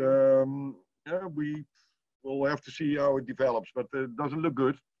 So it's, yeah, we will have to see how it develops, but it doesn't look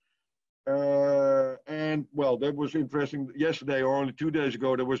good. And well, that was interesting. Yesterday, or only 2 days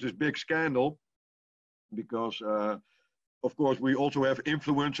ago, there was this big scandal because, of course, we also have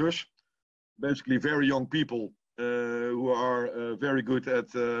influencers, basically very young people who are very good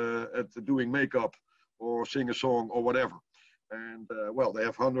at doing makeup or sing a song or whatever. And well, they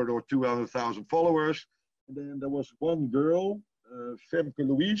have 100 or 200,000 followers. And then there was one girl, Femke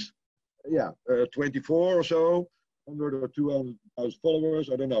Louise, yeah, 24 or so, 100 or 200,000 followers,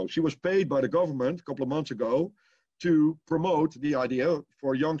 I don't know. She was paid by the government a couple of months ago to promote the idea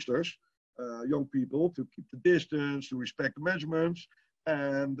for youngsters, young people, to keep the distance, to respect the measurements.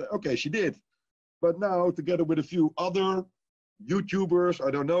 And okay, she did. But now, together with a few other YouTubers, I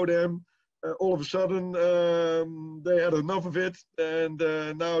don't know them, all of a sudden they had enough of it. And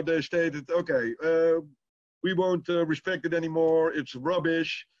now they stated, okay, we won't respect it anymore. It's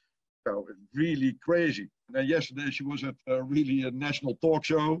rubbish. So it's really crazy. And yesterday she was at really a national talk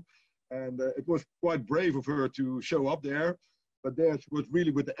show, and it was quite brave of her to show up there. But there she was really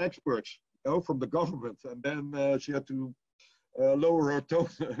with the experts, you know, from the government, and then she had to lower her tone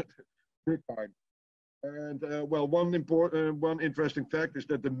big time. And well, one interesting fact is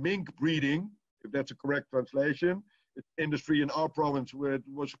that the mink breeding, if that's a correct translation, industry in our province where it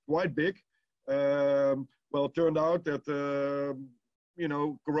was quite big. Well, it turned out that you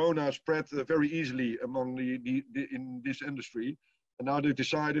know, Corona spread very easily among in this industry, and now they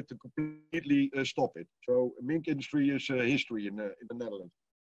decided to completely stop it. So, mink industry is history in the Netherlands.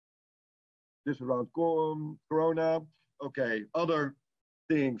 This around Corona. Okay, other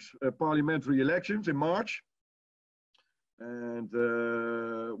things: parliamentary elections in March, and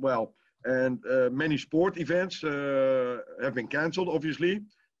well, and many sport events have been cancelled. Obviously,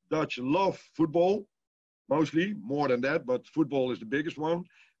 Dutch love football. Mostly, more than that, but football is the biggest one.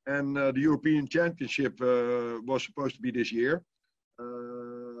 And the European Championship was supposed to be this year,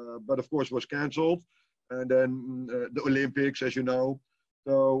 but of course was cancelled. And then the Olympics, as you know.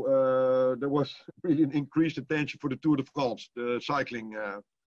 So there was really an increased attention for the Tour de France, the cycling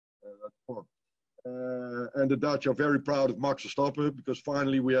sport. And the Dutch are very proud of Max Verstappen because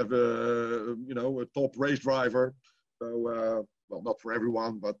finally we have a top race driver. So well, not for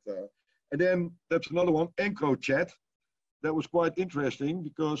everyone, but and then that's another one, EncroChat. That was quite interesting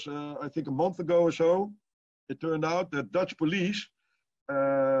because I think a month ago or so, it turned out that Dutch police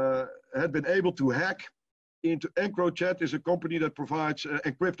had been able to hack into EncroChat. Is a company that provides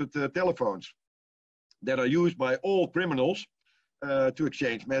encrypted telephones that are used by all criminals to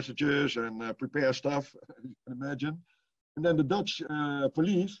exchange messages and prepare stuff, as you can imagine. And then the Dutch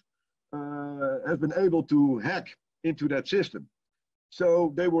police has been able to hack into that system.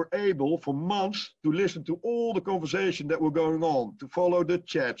 So they were able for months to listen to all the conversation that were going on, to follow the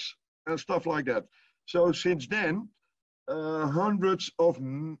chats and stuff like that. So since then, hundreds of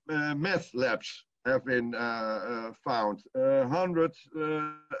meth labs have been found, hundreds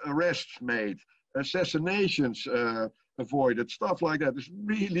arrests made, assassinations avoided, stuff like that. It's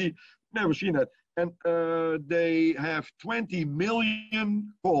really never seen that. And they have 20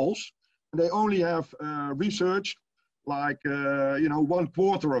 million calls, and they only have researched like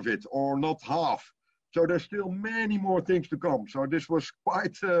 1/4 of it, or not half. So there's still many more things to come. So this was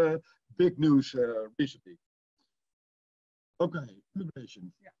quite big news recently. Okay,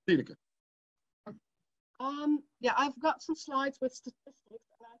 immigration. Yeah. Tineke. Yeah, I've got some slides with statistics,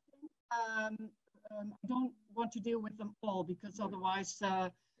 and I think I don't want to deal with them all because otherwise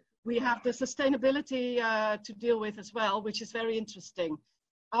we have the sustainability to deal with as well, which is very interesting.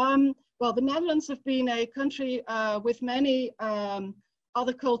 Well, the Netherlands have been a country with many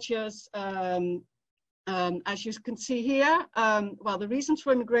other cultures, as you can see here. Well, the reasons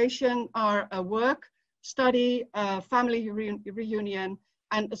for immigration are work, study, family reunion,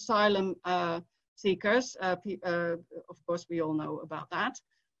 and asylum seekers. Of course, we all know about that.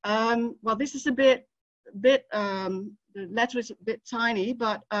 Well, this is a bit the letter is a bit tiny,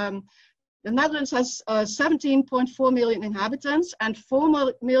 but the Netherlands has 17.4 million inhabitants, and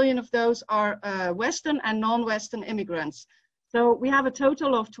 4 million of those are Western and non-Western immigrants. So we have a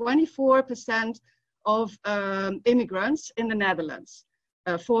total of 24% of immigrants in the Netherlands,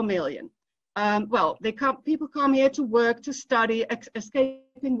 4 million. Well, people come here to work, to study,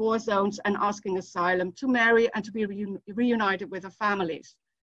 escaping war zones and asking asylum, to marry and to be reunited with their families.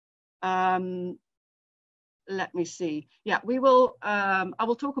 Let me see. Yeah, we will. I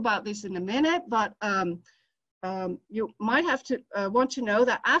will talk about this in a minute, but you might have to want to know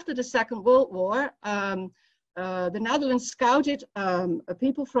that after the Second World War, the Netherlands scouted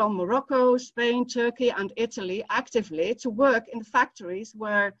people from Morocco, Spain, Turkey, and Italy actively to work in the factories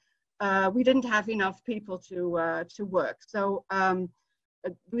where we didn't have enough people to work. So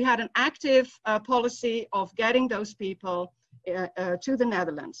we had an active policy of getting those people to the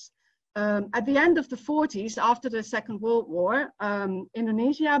Netherlands. At the end of the 40s, after the Second World War,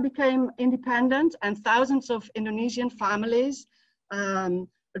 Indonesia became independent, and thousands of Indonesian families,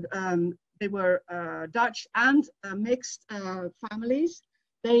 they were Dutch and mixed families,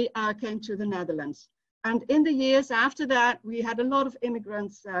 they came to the Netherlands. And in the years after that, we had a lot of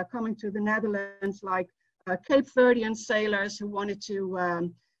immigrants coming to the Netherlands, like Cape Verdean sailors who wanted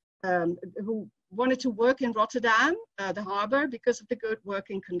to work in Rotterdam, the harbor, because of the good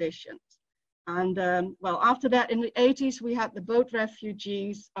working conditions. And well, after that, in the 80s, we had the boat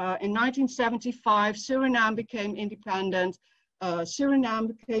refugees. In 1975, Suriname became independent.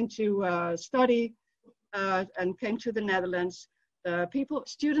 Suriname came to study and came to the Netherlands.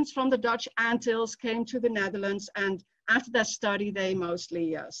 Students from the Dutch Antilles came to the Netherlands, and after their study, they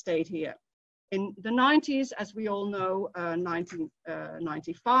mostly stayed here. In the 90s, as we all know,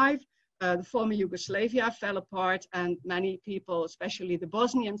 1995, the former Yugoslavia fell apart, and many people, especially the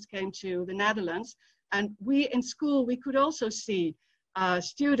Bosnians, came to the Netherlands. And we in school, we could also see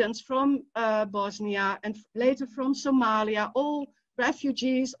students from Bosnia and later from Somalia, all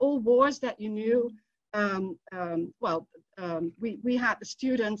refugees, all wars that you knew. We had the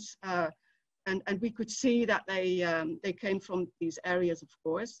students, and we could see that they came from these areas, of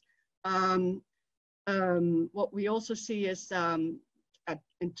course. What we also see is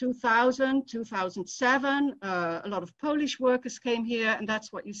in 2000, 2007, a lot of Polish workers came here, and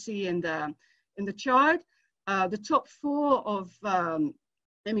that's what you see in the chart. The top 4 of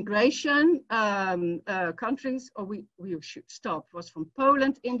immigration countries, or we should stop, was from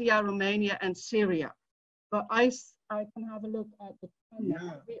Poland, India, Romania, and Syria. But I can have a look at the time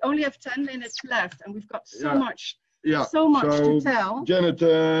now. We only have 10 minutes left, and we've got so much Yeah. So much to tell. Janet,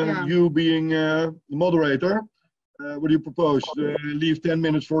 you being the moderator, what do you propose? Leave 10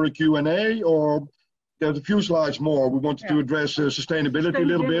 minutes for a Q&A, or there's a few slides more. We wanted to address sustainability a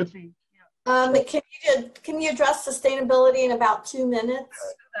little bit. Can you address sustainability in about 2 minutes?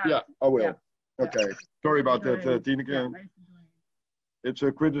 Yeah, I will. Yeah. Okay. Sorry about that, Tineke. It's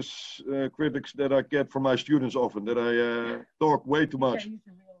a critics that I get from my students often, that I talk way too much.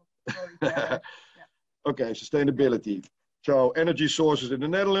 Okay, sustainability. So energy sources in the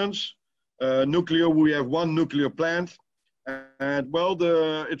Netherlands. Nuclear, we have 1 nuclear plant. And well,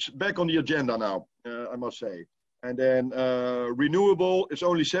 it's back on the agenda now, I must say. And then renewable is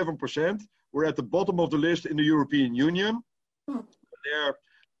only 7%. We're at the bottom of the list in the European Union. There,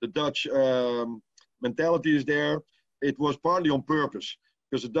 the Dutch mentality is there. It was partly on purpose,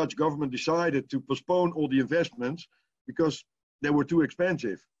 because the Dutch government decided to postpone all the investments because they were too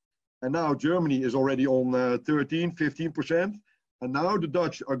expensive. And now Germany is already on 13, 15%. And now the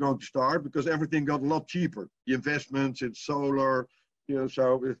Dutch are going to start because everything got a lot cheaper. The investments in solar, you know,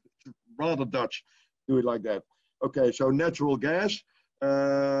 so it's rather Dutch do it like that. Okay, so natural gas.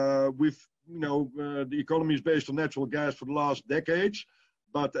 The economy is based on natural gas for the last decades,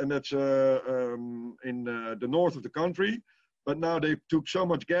 and that's in the north of the country. But now they took so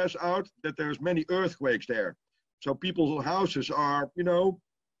much gas out that there's many earthquakes there. So people's houses are,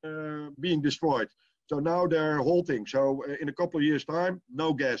 being destroyed. So now they're halting. So in a couple of years' time,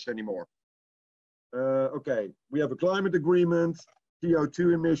 no gas anymore. Okay, we have a climate agreement.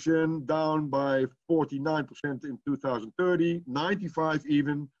 CO2 emission down by 49% in 2030, 95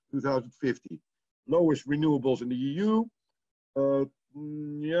 even 2050. Lowest renewables in the EU.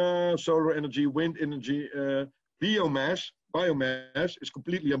 Solar energy, wind energy, biomass is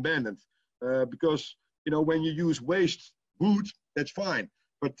completely abandoned because when you use waste wood, that's fine.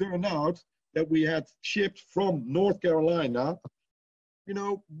 But turned out that we had shipped from North Carolina,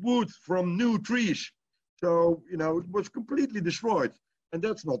 wood from new trees. So, it was completely destroyed. And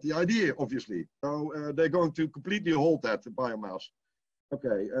that's not the idea, obviously. So they're going to completely halt that biomass.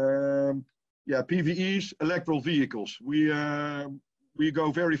 Okay. PVEs, electrical vehicles. We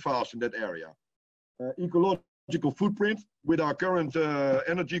go very fast in that area. Ecological footprint with our current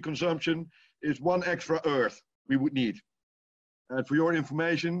energy consumption is 1 extra Earth we would need. And for your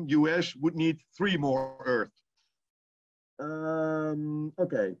information, US would need 3 more Earth.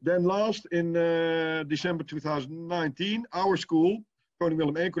 Okay, then last in December 2019, our school, Koning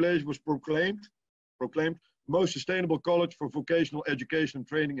Willem College, was proclaimed most sustainable college for vocational education and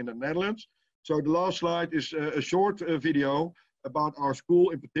training in the Netherlands. So the last slide is a short video about our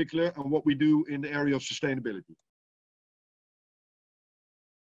school in particular and what we do in the area of sustainability.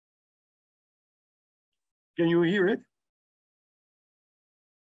 Can you hear it?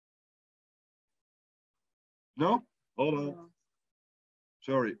 No? Hold on.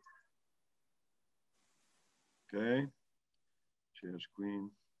 Sorry. Okay. Share screen.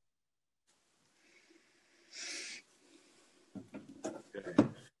 Okay.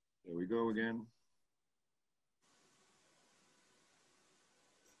 There we go again.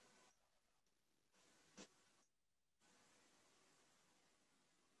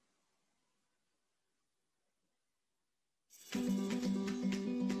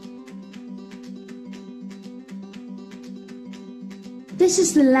 This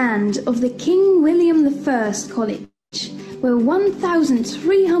is the land of the King William I College, where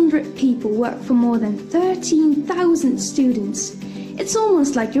 1,300 people work for more than 13,000 students. It's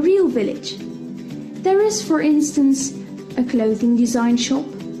almost like a real village. There is, for instance, a clothing design shop,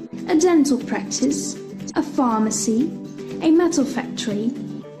 a dental practice, a pharmacy, a metal factory.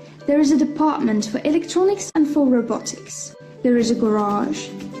 There is a department for electronics and for robotics. There is a garage,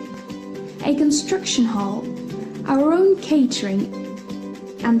 a construction hall, our own catering,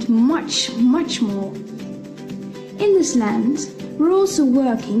 and much, much more. In this land, we're also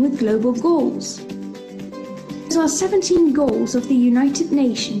working with global goals. There are 17 goals of the United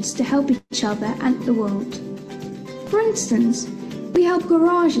Nations to help each other and the world. For instance, we help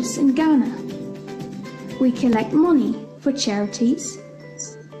garages in Ghana. We collect money for charities,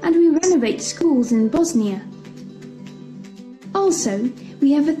 and we renovate schools in Bosnia. Also,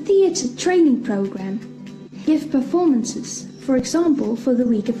 we have a theatre training program, give performances, for example, for the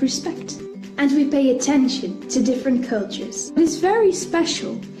Week of Respect. And we pay attention to different cultures. What is very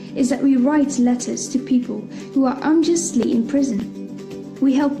special is that we write letters to people who are unjustly in prison.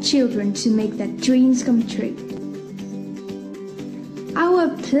 We help children to make their dreams come true. Our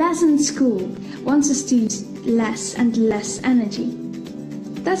pleasant school wants us to use less and less energy.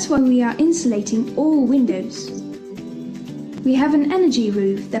 That's why we are insulating all windows. We have an energy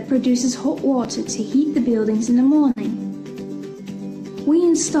roof that produces hot water to heat the buildings in the morning. We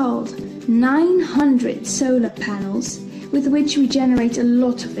installed 900 solar panels with which we generate a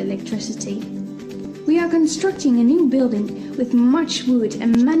lot of electricity. We are constructing a new building with much wood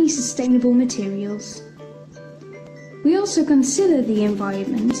and many sustainable materials. We also consider the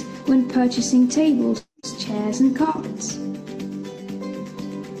environment when purchasing tables, chairs and carpets.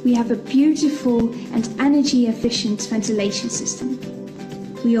 We have a beautiful and energy-efficient ventilation system.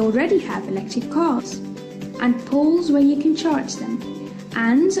 We already have electric cars and poles where you can charge them,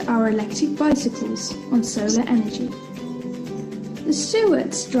 and our electric bicycles on solar energy. The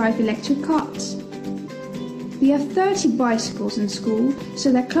stewards drive electric carts. We have 30 bicycles in school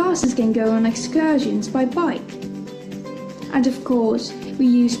so that classes can go on excursions by bike. And of course, we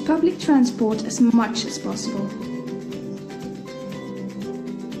use public transport as much as possible.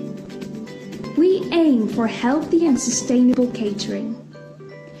 We aim for healthy and sustainable catering,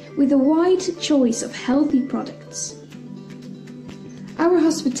 with a wide choice of healthy products. Our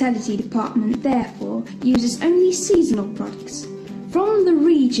hospitality department therefore uses only seasonal products, from the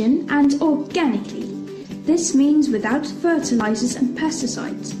region and organically. This means without fertilizers and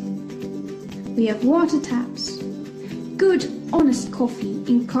pesticides. We have water taps, good honest coffee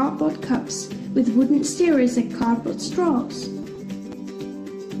in cardboard cups with wooden stirrers and cardboard straws.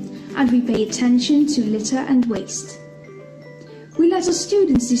 And we pay attention to litter and waste. We let our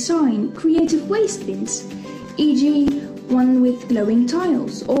students design creative waste bins, e.g. one with glowing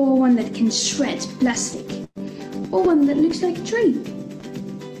tiles, or one that can shred plastic, or one that looks like a tree.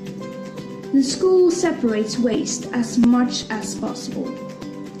 The school separates waste as much as possible.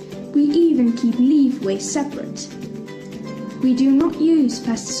 We even keep leaf waste separate. We do not use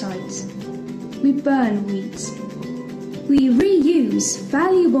pesticides. We burn weeds. We reuse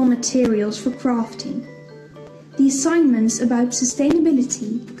valuable materials for crafting. The assignments about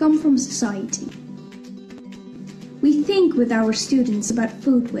sustainability come from society. We think with our students about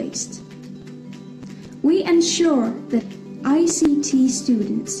food waste. We ensure that ICT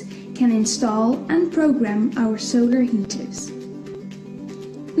students can install and program our solar heaters.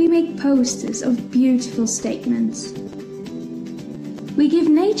 We make posters of beautiful statements. We give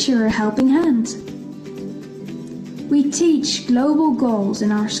nature a helping hand. We teach global goals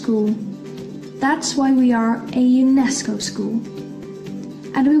in our school. That's why we are a UNESCO school.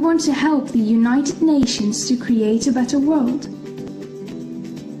 And we want to help the United Nations to create a better world.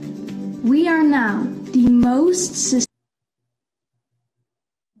 We are now the most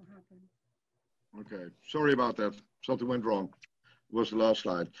Okay, sorry about that. Something went wrong. It was the last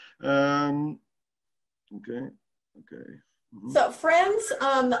slide. Okay. Mm-hmm. So friends,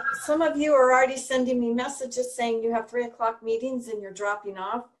 some of you are already sending me messages saying you have 3 o'clock meetings and you're dropping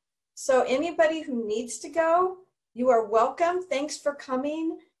off. So anybody who needs to go, you are welcome. Thanks for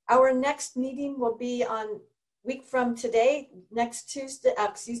coming. Our next meeting will be on week from today, next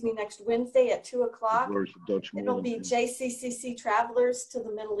Wednesday at 2 o'clock. It'll be JCCC Travelers to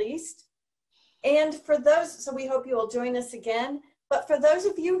the Middle East. And for those, so we hope you will join us again. But for those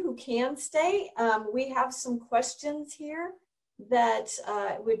of you who can stay, we have some questions here that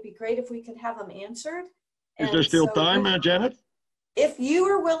it would be great if we could have them answered. Is there still time, Janet? If you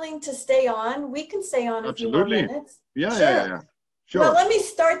are willing to stay on, we can stay on Absolutely. a few more minutes. Yeah, sure. yeah. Sure. Well, let me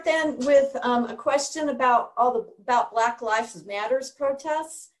start then with a question about about Black Lives Matters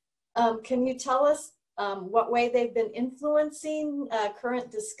protests. Can you tell us what way they've been influencing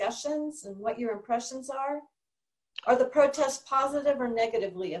current discussions and what your impressions are? Are the protests positive or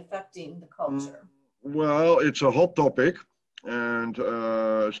negatively affecting the culture? Well, it's a hot topic and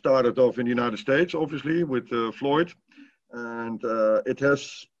started off in the United States, obviously, with Floyd. And it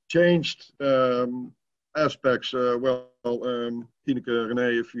has changed aspects. Tineke,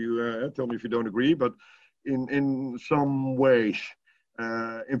 Renee, if you tell me if you don't agree, but in some ways,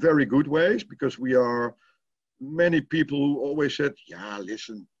 in very good ways, because many people who always said, yeah,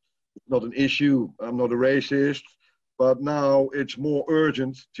 listen, it's not an issue. I'm not a racist. But now it's more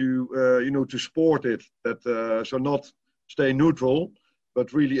urgent to support it. So not stay neutral,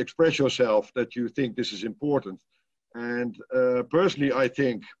 but really express yourself that you think this is important. And personally, I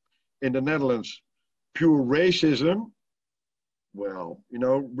think in the Netherlands, pure racism, well,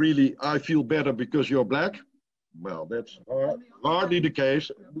 really, I feel better because you're black. Well, that's hardly the case.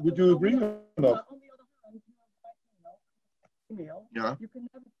 Would you agree or not? On the other hand, female, yeah. You can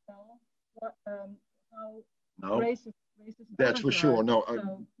never tell how no, racist that's for sure. No,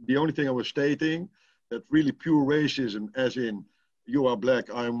 the only thing I was stating that really pure racism, as in you are black,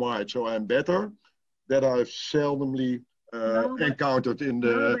 I'm white, so I'm better, that I've seldomly encountered in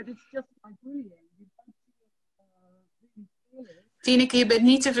the. No, but it's just like bullying. You don't see it really Tineke, je bent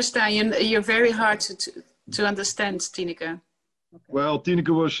niet te verstaan. You're very hard to understand, Tineke. Well,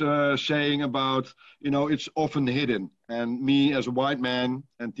 Tineke was saying about, it's often hidden. And me as a white man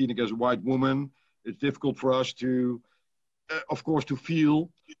and Tineke as a white woman, it's difficult for us to, of course, to feel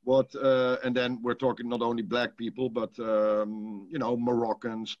what, and then we're talking not only black people, but,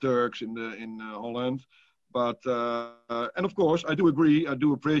 Moroccans, Turks in Holland. But, and of course, I do agree, I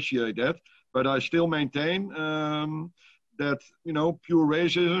do appreciate that. But I still maintain that, pure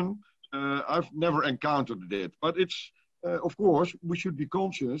racism, I've never encountered it. But it's, of course, we should be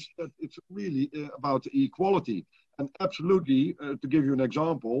conscious that it's really about equality. And absolutely, to give you an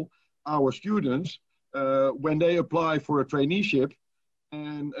example, our students, when they apply for a traineeship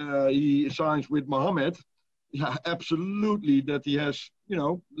and he signs with Mohammed, yeah, absolutely that he has,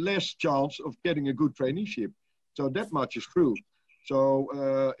 less chance of getting a good traineeship. So that much is true.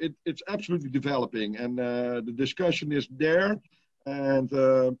 So it's absolutely developing, and the discussion is there. And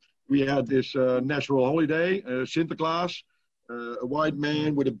we had this national holiday, Sinterklaas, a white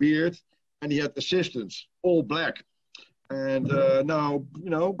man with a beard, and he had assistants, all black. And now,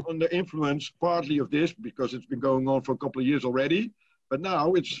 under influence partly of this, because it's been going on for a couple of years already, but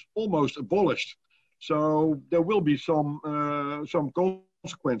now it's almost abolished. So there will be some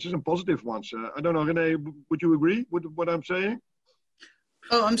consequences and positive ones. I don't know, Renee, would you agree with what I'm saying?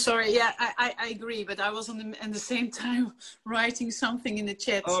 Oh, I'm sorry. Yeah, I agree, but I was at the same time writing something in the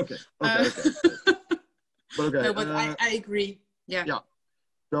chat. Okay. Okay. No, but I agree. Yeah. Yeah.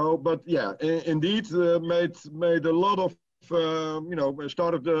 So, but yeah, indeed, made a lot of,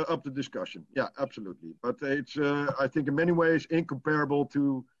 started up the discussion. Yeah, absolutely. But it's, I think, in many ways incomparable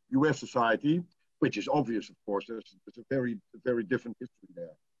to U.S. society, which is obvious, of course. There's a very, very different history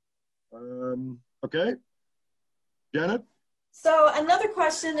there. Okay, Janet. So another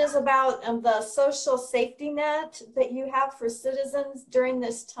question is about the social safety net that you have for citizens during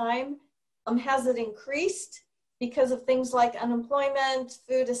this time. Has it increased because of things like unemployment,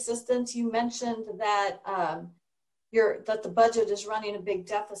 food assistance? You mentioned that that the budget is running a big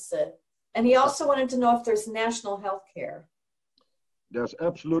deficit. And he also wanted to know if there's national health care. There's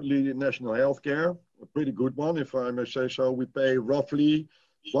absolutely national health care, a pretty good one, if I may say so. We pay roughly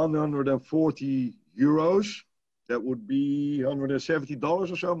 140 euros. That would be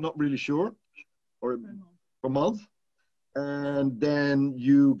 $170 or so, I'm not really sure, or per month. And then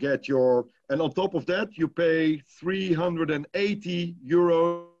you get and on top of that, you pay 380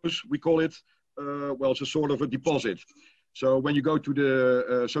 euros, we call it, it's a sort of a deposit. So when you go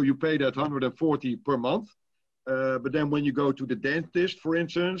to so you pay that 140 per month. But then when you go to the dentist, for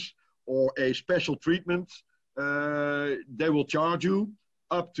instance, or a special treatment, they will charge you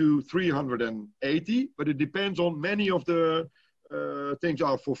up to 380, but it depends on many of the things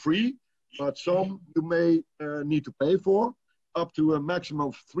are for free, but some you may need to pay for, up to a maximum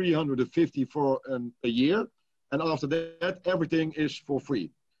of 350 for a year. And after that, everything is for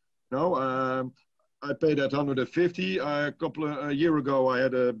free. I paid that 150. A year ago, I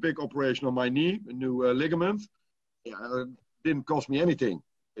had a big operation on my knee, a new ligament. Yeah, it didn't cost me anything,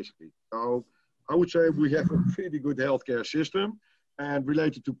 basically. So I would say we have a pretty good healthcare system. And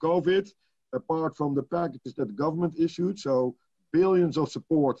related to COVID, apart from the packages that the government issued, so billions of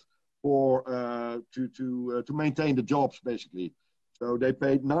support for to maintain the jobs, basically. So they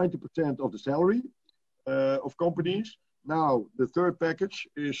paid 90% of the salary of companies. Now the third package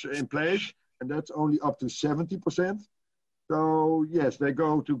is in place, and that's only up to 70%. So yes, they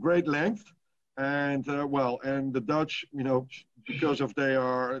go to great length, and and the Dutch, because of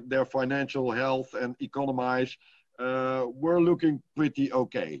their financial health and economies, we're looking pretty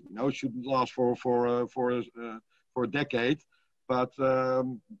okay. It shouldn't last for a decade, but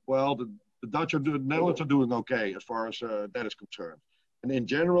the Dutch the Netherlands are doing okay as far as that is concerned. And in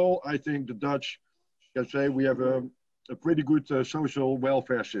general, I think the Dutch can say we have a pretty good social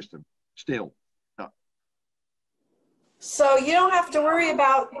welfare system still. Yeah. So you don't have to worry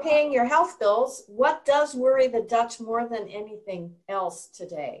about paying your health bills. What does worry the Dutch more than anything else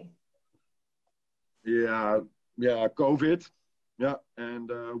today? Yeah, COVID. Yeah, and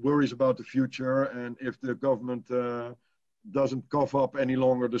worries about the future, and if the government doesn't cough up any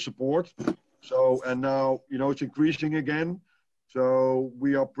longer the support. So, and now, it's increasing again. So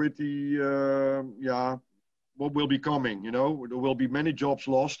we are pretty, what will be coming, there will be many jobs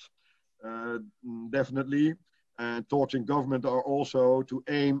lost, definitely. And talks in government are also to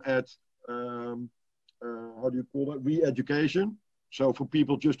aim at, re-education. So for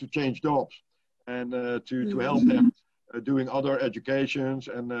people just to change jobs and to help them doing other educations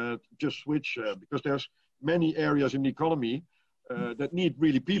and just switch, because there's many areas in the economy that need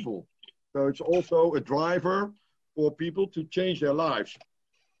really people. So it's also a driver for people to change their lives.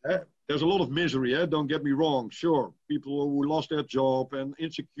 There's a lot of misery, don't get me wrong. Sure, people who lost their job and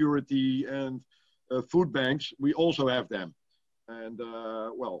insecurity and food banks, we also have them. And,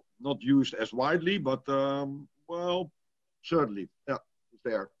 well, not used as widely, but, well, certainly, yeah, it's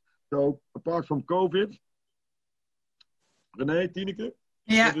there. So apart from COVID, Renee, Tineke?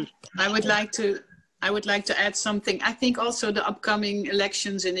 Yeah, I would like to add something. I think also the upcoming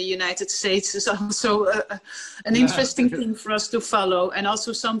elections in the United States is also an interesting thing for us to follow, and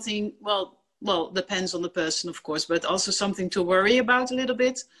also something, well, depends on the person, of course, but also something to worry about a little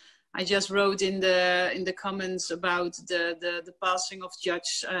bit. I just wrote in the comments about the passing of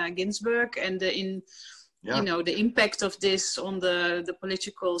Judge Ginsburg and you know, the impact of this on the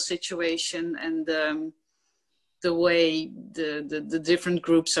political situation and the way the different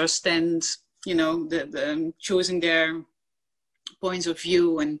groups are you know, choosing their points of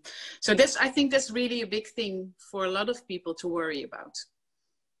view. And so I think that's really a big thing for a lot of people to worry about.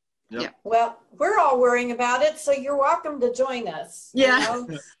 Yeah. Well, we're all worrying about it, so you're welcome to join us. Yeah. You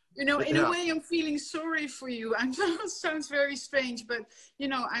know? You know, in a way, I'm feeling sorry for you. I know it sounds very strange, but, you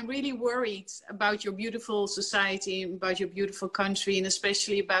know, I'm really worried about your beautiful society, about your beautiful country, and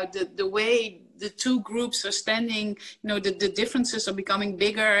especially about the way the two groups are standing. You know, the differences are becoming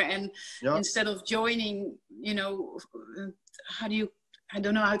bigger, and instead of joining, you know, I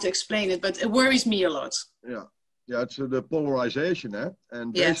don't know how to explain it, but it worries me a lot. Yeah. Yeah, it's the polarization,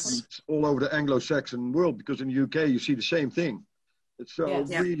 and basically it's all over the Anglo-Saxon world, because in the UK you see the same thing. So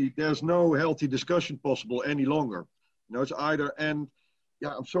really, there's no healthy discussion possible any longer. You know, it's either, and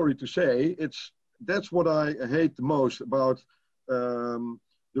yeah, I'm sorry to say, that's what I hate the most about the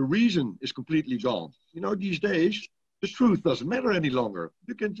reason is completely gone. You know, these days, the truth doesn't matter any longer.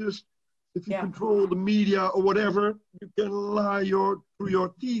 You can just, if you control the media or whatever, you can lie through your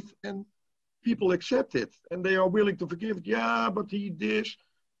teeth and people accept it. And they are willing to forgive it. Yeah, but he did.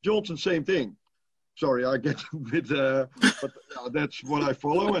 Johnson, same thing. Sorry, I get a bit, but that's what I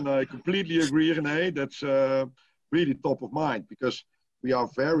follow, and I completely agree, Renee. That's really top of mind, because we are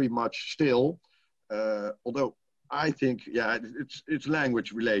very much still, although I think, it's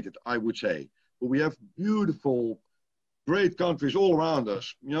language related, I would say. But we have beautiful, great countries all around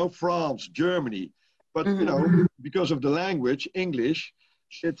us, you know, France, Germany. But, you know, because of the language, English,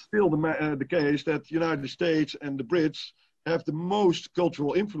 it's still the case that the United States and the Brits have the most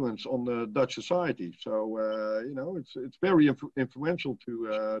cultural influence on the Dutch society. So, you know, it's very influential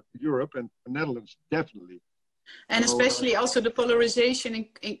to Europe and the Netherlands, definitely. And especially also the polarization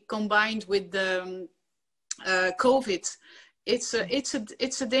combined with the COVID. It's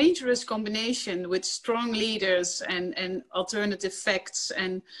a dangerous combination with strong leaders and alternative facts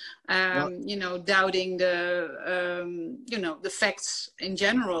and, you know, doubting you know, the facts in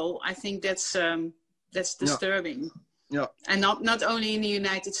general. I think that's disturbing. Yeah. And not only in the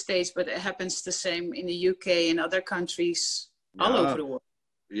United States, but it happens the same in the UK and other countries all over the world.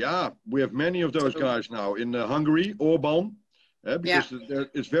 Yeah, we have many of those guys now. In Hungary, Orban, because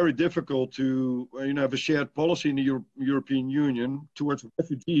it's very difficult to you know, have a shared policy in the European Union towards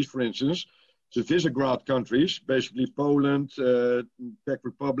refugees, for instance. The Visegrad countries, basically Poland, Czech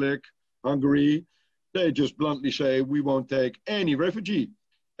Republic, Hungary, they just bluntly say, we won't take any refugee.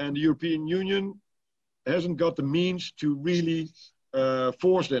 And the European Union hasn't got the means to really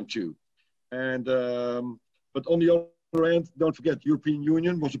force them to. And but on the other hand, don't forget, the European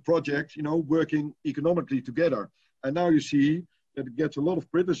Union was a project, you know, working economically together. And now you see that it gets a lot of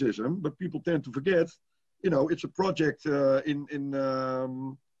criticism, but people tend to forget, you know, it's a project in how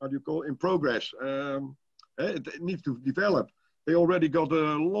do you call it, in progress. It needs to develop. They already got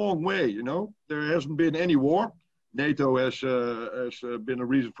a long way, you know. There hasn't been any war. NATO has been a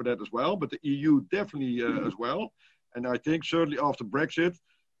reason for that as well, but the EU definitely as well. And I think certainly after Brexit,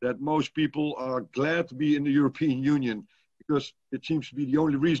 that most people are glad to be in the European Union, because it seems to be the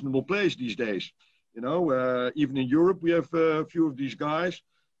only reasonable place these days. You know, even in Europe, we have a few of these guys,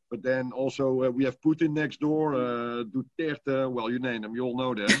 but then also we have Putin next door, Duterte, well, you name them, you all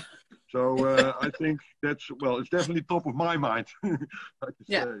know them. So I think that's, well, it's definitely top of my mind. Can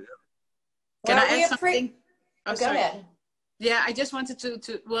I add something? Oh, go ahead. Yeah, I just wanted to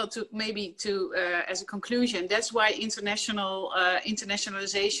as a conclusion, that's why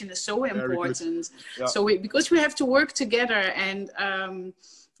internationalization is so important. Yeah. So because we have to work together, and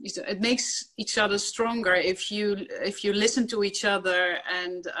it makes each other stronger if you listen to each other,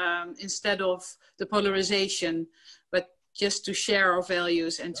 and instead of the polarization, but just to share our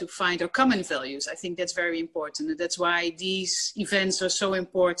values and to find our common values. I think that's very important, and that's why these events are so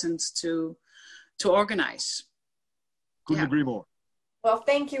important to organize. Couldn't agree more. Well,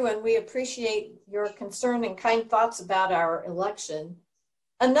 thank you, and we appreciate your concern and kind thoughts about our election.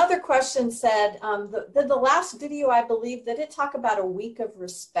 Another question said, the last video, I believe, did it talk about a week of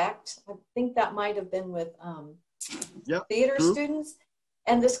respect? I think that might have been with theater students.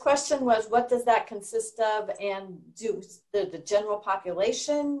 And this question was, what does that consist of? And do the general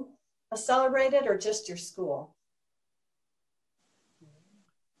population celebrate it or just your school?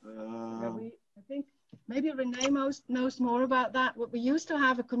 I think maybe Renee knows more about that. We used to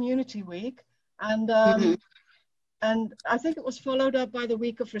have a community week, and and I think it was followed up by the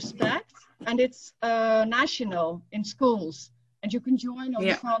Week of Respect, and it's national in schools, and you can join or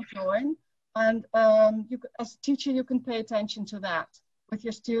you can't join, and as a teacher you can pay attention to that with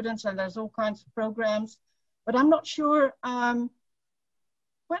your students, and there's all kinds of programs. But I'm not sure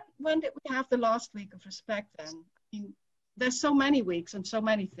when did we have the last Week of Respect then? I mean, there's so many weeks and so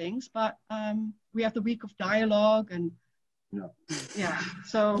many things, but we have the Week of Dialogue, and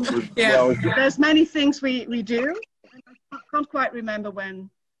so there's many things we do. I can't quite remember when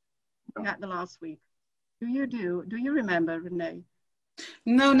we had the last week. Do you remember, Renee?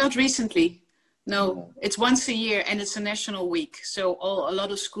 No, not recently. No, it's once a year and it's a national week. So a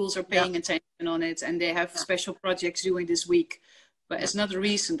lot of schools are paying attention on it, and they have special projects during this week. But it's not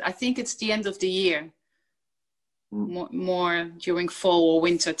recent. I think it's the end of the year. More during fall or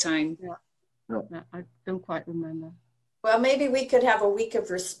winter time. I don't quite remember. Well, maybe we could have a week of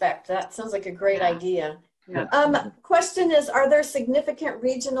respect. That sounds like a great idea. Question is, are there significant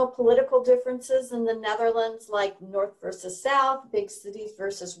regional political differences in the Netherlands, like North versus South, big cities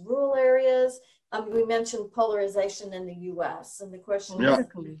versus rural areas? We mentioned polarization in the US, and the question is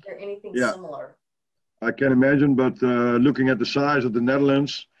there anything similar? I can imagine, but looking at the size of the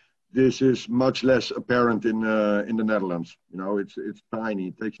Netherlands, this is much less apparent in the Netherlands. You know, it's tiny.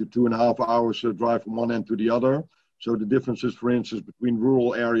 It takes you 2.5 hours to drive from one end to the other. So the differences, for instance, between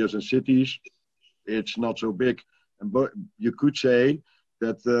rural areas and cities, it's not so big. But you could say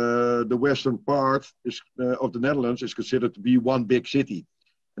that the western part of the Netherlands is considered to be one big city,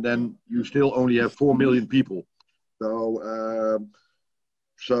 and then you still only have 4 million people. So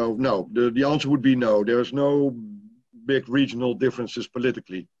no, the answer would be no. There's no big regional differences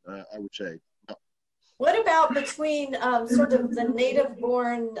politically, I would say. No. What about between sort of the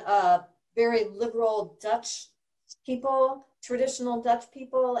native-born, very liberal Dutch people, traditional Dutch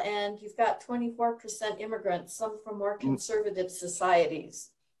people, and you've got 24% immigrants, some from more conservative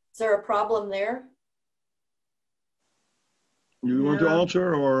societies? Is there a problem there? You want to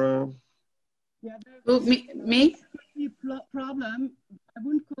answer, or? Me? Problem. I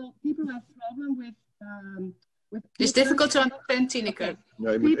wouldn't call people have problem with it's difficult to understand, Tineke.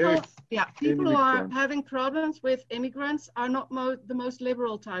 People who are having problems with immigrants are not the most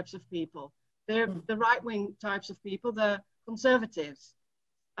liberal types of people. They're the right-wing types of people, the conservatives,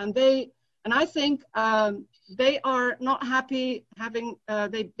 and I think they are not happy having.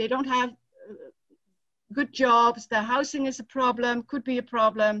 They don't have good jobs. Their housing is a problem, could be a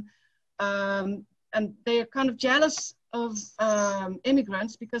problem, and they are kind of jealous of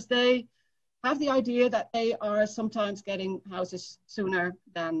immigrants because they have the idea that they are sometimes getting houses sooner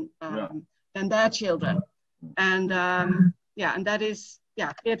than their children, and and that is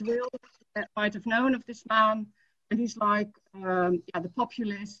Geert Wilders might have known of this man, and he's like the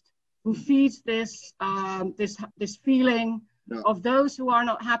populist who feeds this this feeling of those who are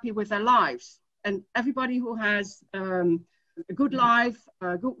not happy with their lives, and everybody who has a good life,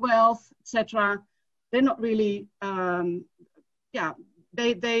 good wealth, etc. They're not really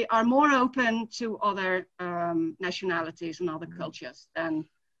They are more open to other nationalities and other cultures than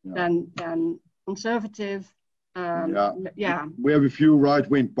conservative. We have a few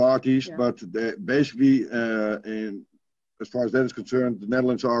right-wing parties, but basically, as far as that is concerned, the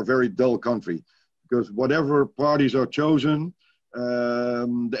Netherlands are a very dull country, because whatever parties are chosen,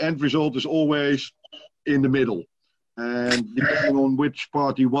 the end result is always in the middle. And depending on which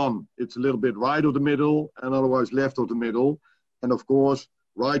party won, it's a little bit right of the middle and otherwise left of the middle. And of course,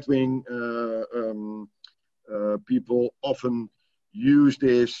 right-wing people often use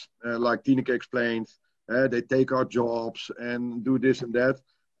this, like Tineke explained, they take our jobs and do this and that,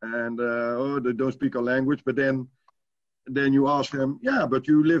 and they don't speak our language. But then you ask them, but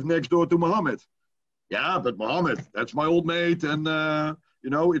you live next door to Mohammed. Yeah, but Mohammed, that's my old mate, and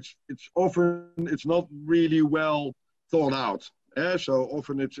it's often it's not really well thought out. So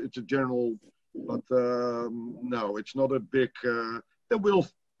often it's a general. But no, it's not a big. There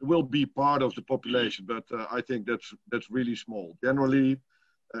will be part of the population, but I think that's really small. Generally,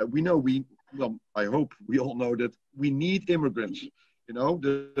 I hope we all know that we need immigrants. You know,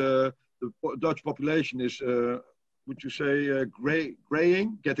 the Dutch population is would you say,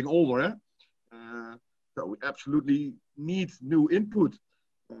 graying, getting older. Eh? So we absolutely need new input,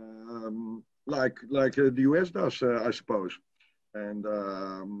 like the US does, I suppose. And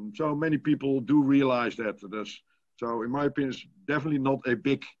so many people do realize that. So in my opinion, it's definitely not a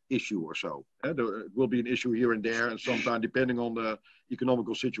big issue or so. There will be an issue here and there, and sometimes depending on the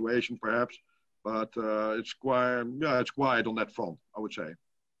economical situation, perhaps. But it's quiet on that front, I would say.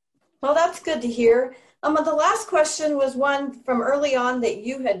 Well, that's good to hear. The last question was one from early on that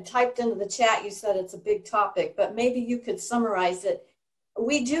you had typed into the chat. You said it's a big topic, but maybe you could summarize it.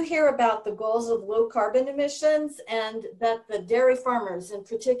 We do hear about the goals of low carbon emissions and that the dairy farmers in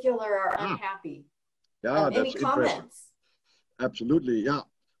particular are unhappy. Yeah, any comments? Absolutely, yeah.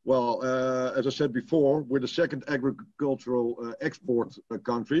 Well, as I said before, we're the second agricultural export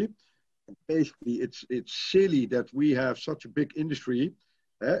country. Basically, it's silly that we have such a big industry.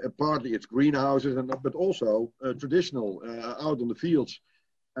 Partly it's greenhouses, but also traditional out on the fields,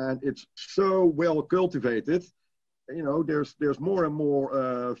 and it's so well cultivated. You know, there's more and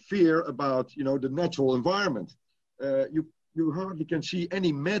more fear about the natural environment. You hardly can see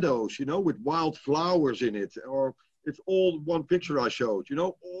any meadows, with wild flowers in it, or it's all one picture I showed.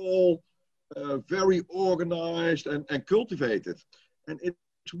 All very organized and cultivated, and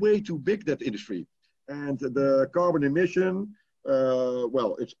it's way too big, that industry. And the carbon emission,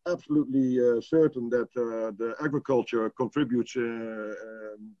 well, it's absolutely certain that the agriculture contributes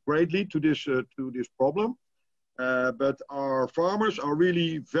greatly to this problem. But our farmers are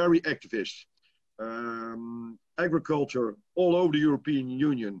really very activist. Agriculture all over the European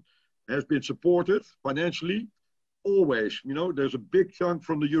Union has been supported financially, always. There's a big chunk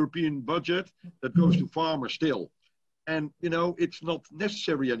from the European budget that goes to farmers still. And, it's not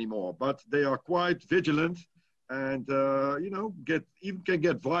necessary anymore, but they are quite vigilant and, can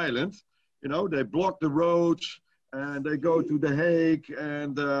get violent. They block the roads and they go to The Hague,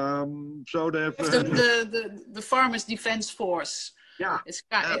 and so they have... the Farmers Defence Force. Yeah,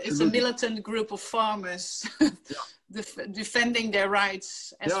 it's a militant group of farmers defending their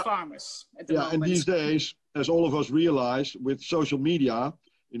rights as farmers at the moment. And these days, as all of us realize, with social media,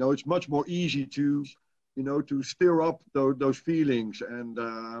 it's much more easy to stir up those feelings. And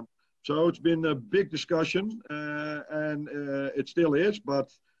so it's been a big discussion, and it still is. But,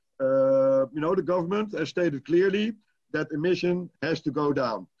 the government has stated clearly that emission has to go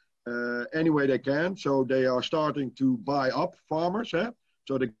down any way they can. So they are starting to buy up farmers,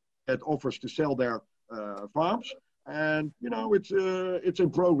 so they get offers to sell their farms. And, it's in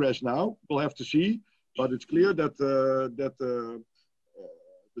progress now. We'll have to see. But it's clear that the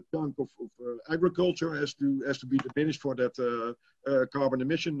chunk of agriculture has to be diminished for that carbon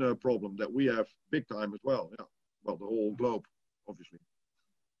emission problem that we have big time as well. Yeah, well, the whole globe, obviously.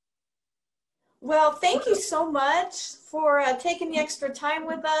 Well, thank you so much for taking the extra time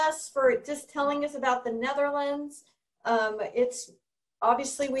with us, for just telling us about the Netherlands. It's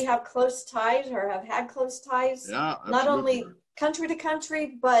obviously we have close ties, or have had close ties, not only country to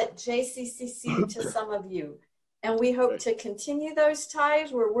country, but JCCC to some of you. And we hope to continue those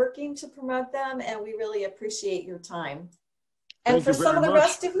ties. We're working to promote them, and we really appreciate your time. And for some of the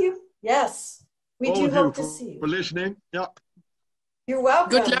rest of you, yes, we do hope to see you. For listening, You're welcome.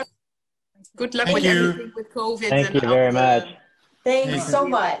 Good luck. Good luck with everything with COVID. Thank you very much. Thanks so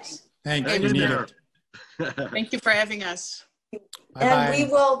much. Thank you. Thank you for having us. And we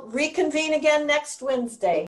will reconvene again next Wednesday.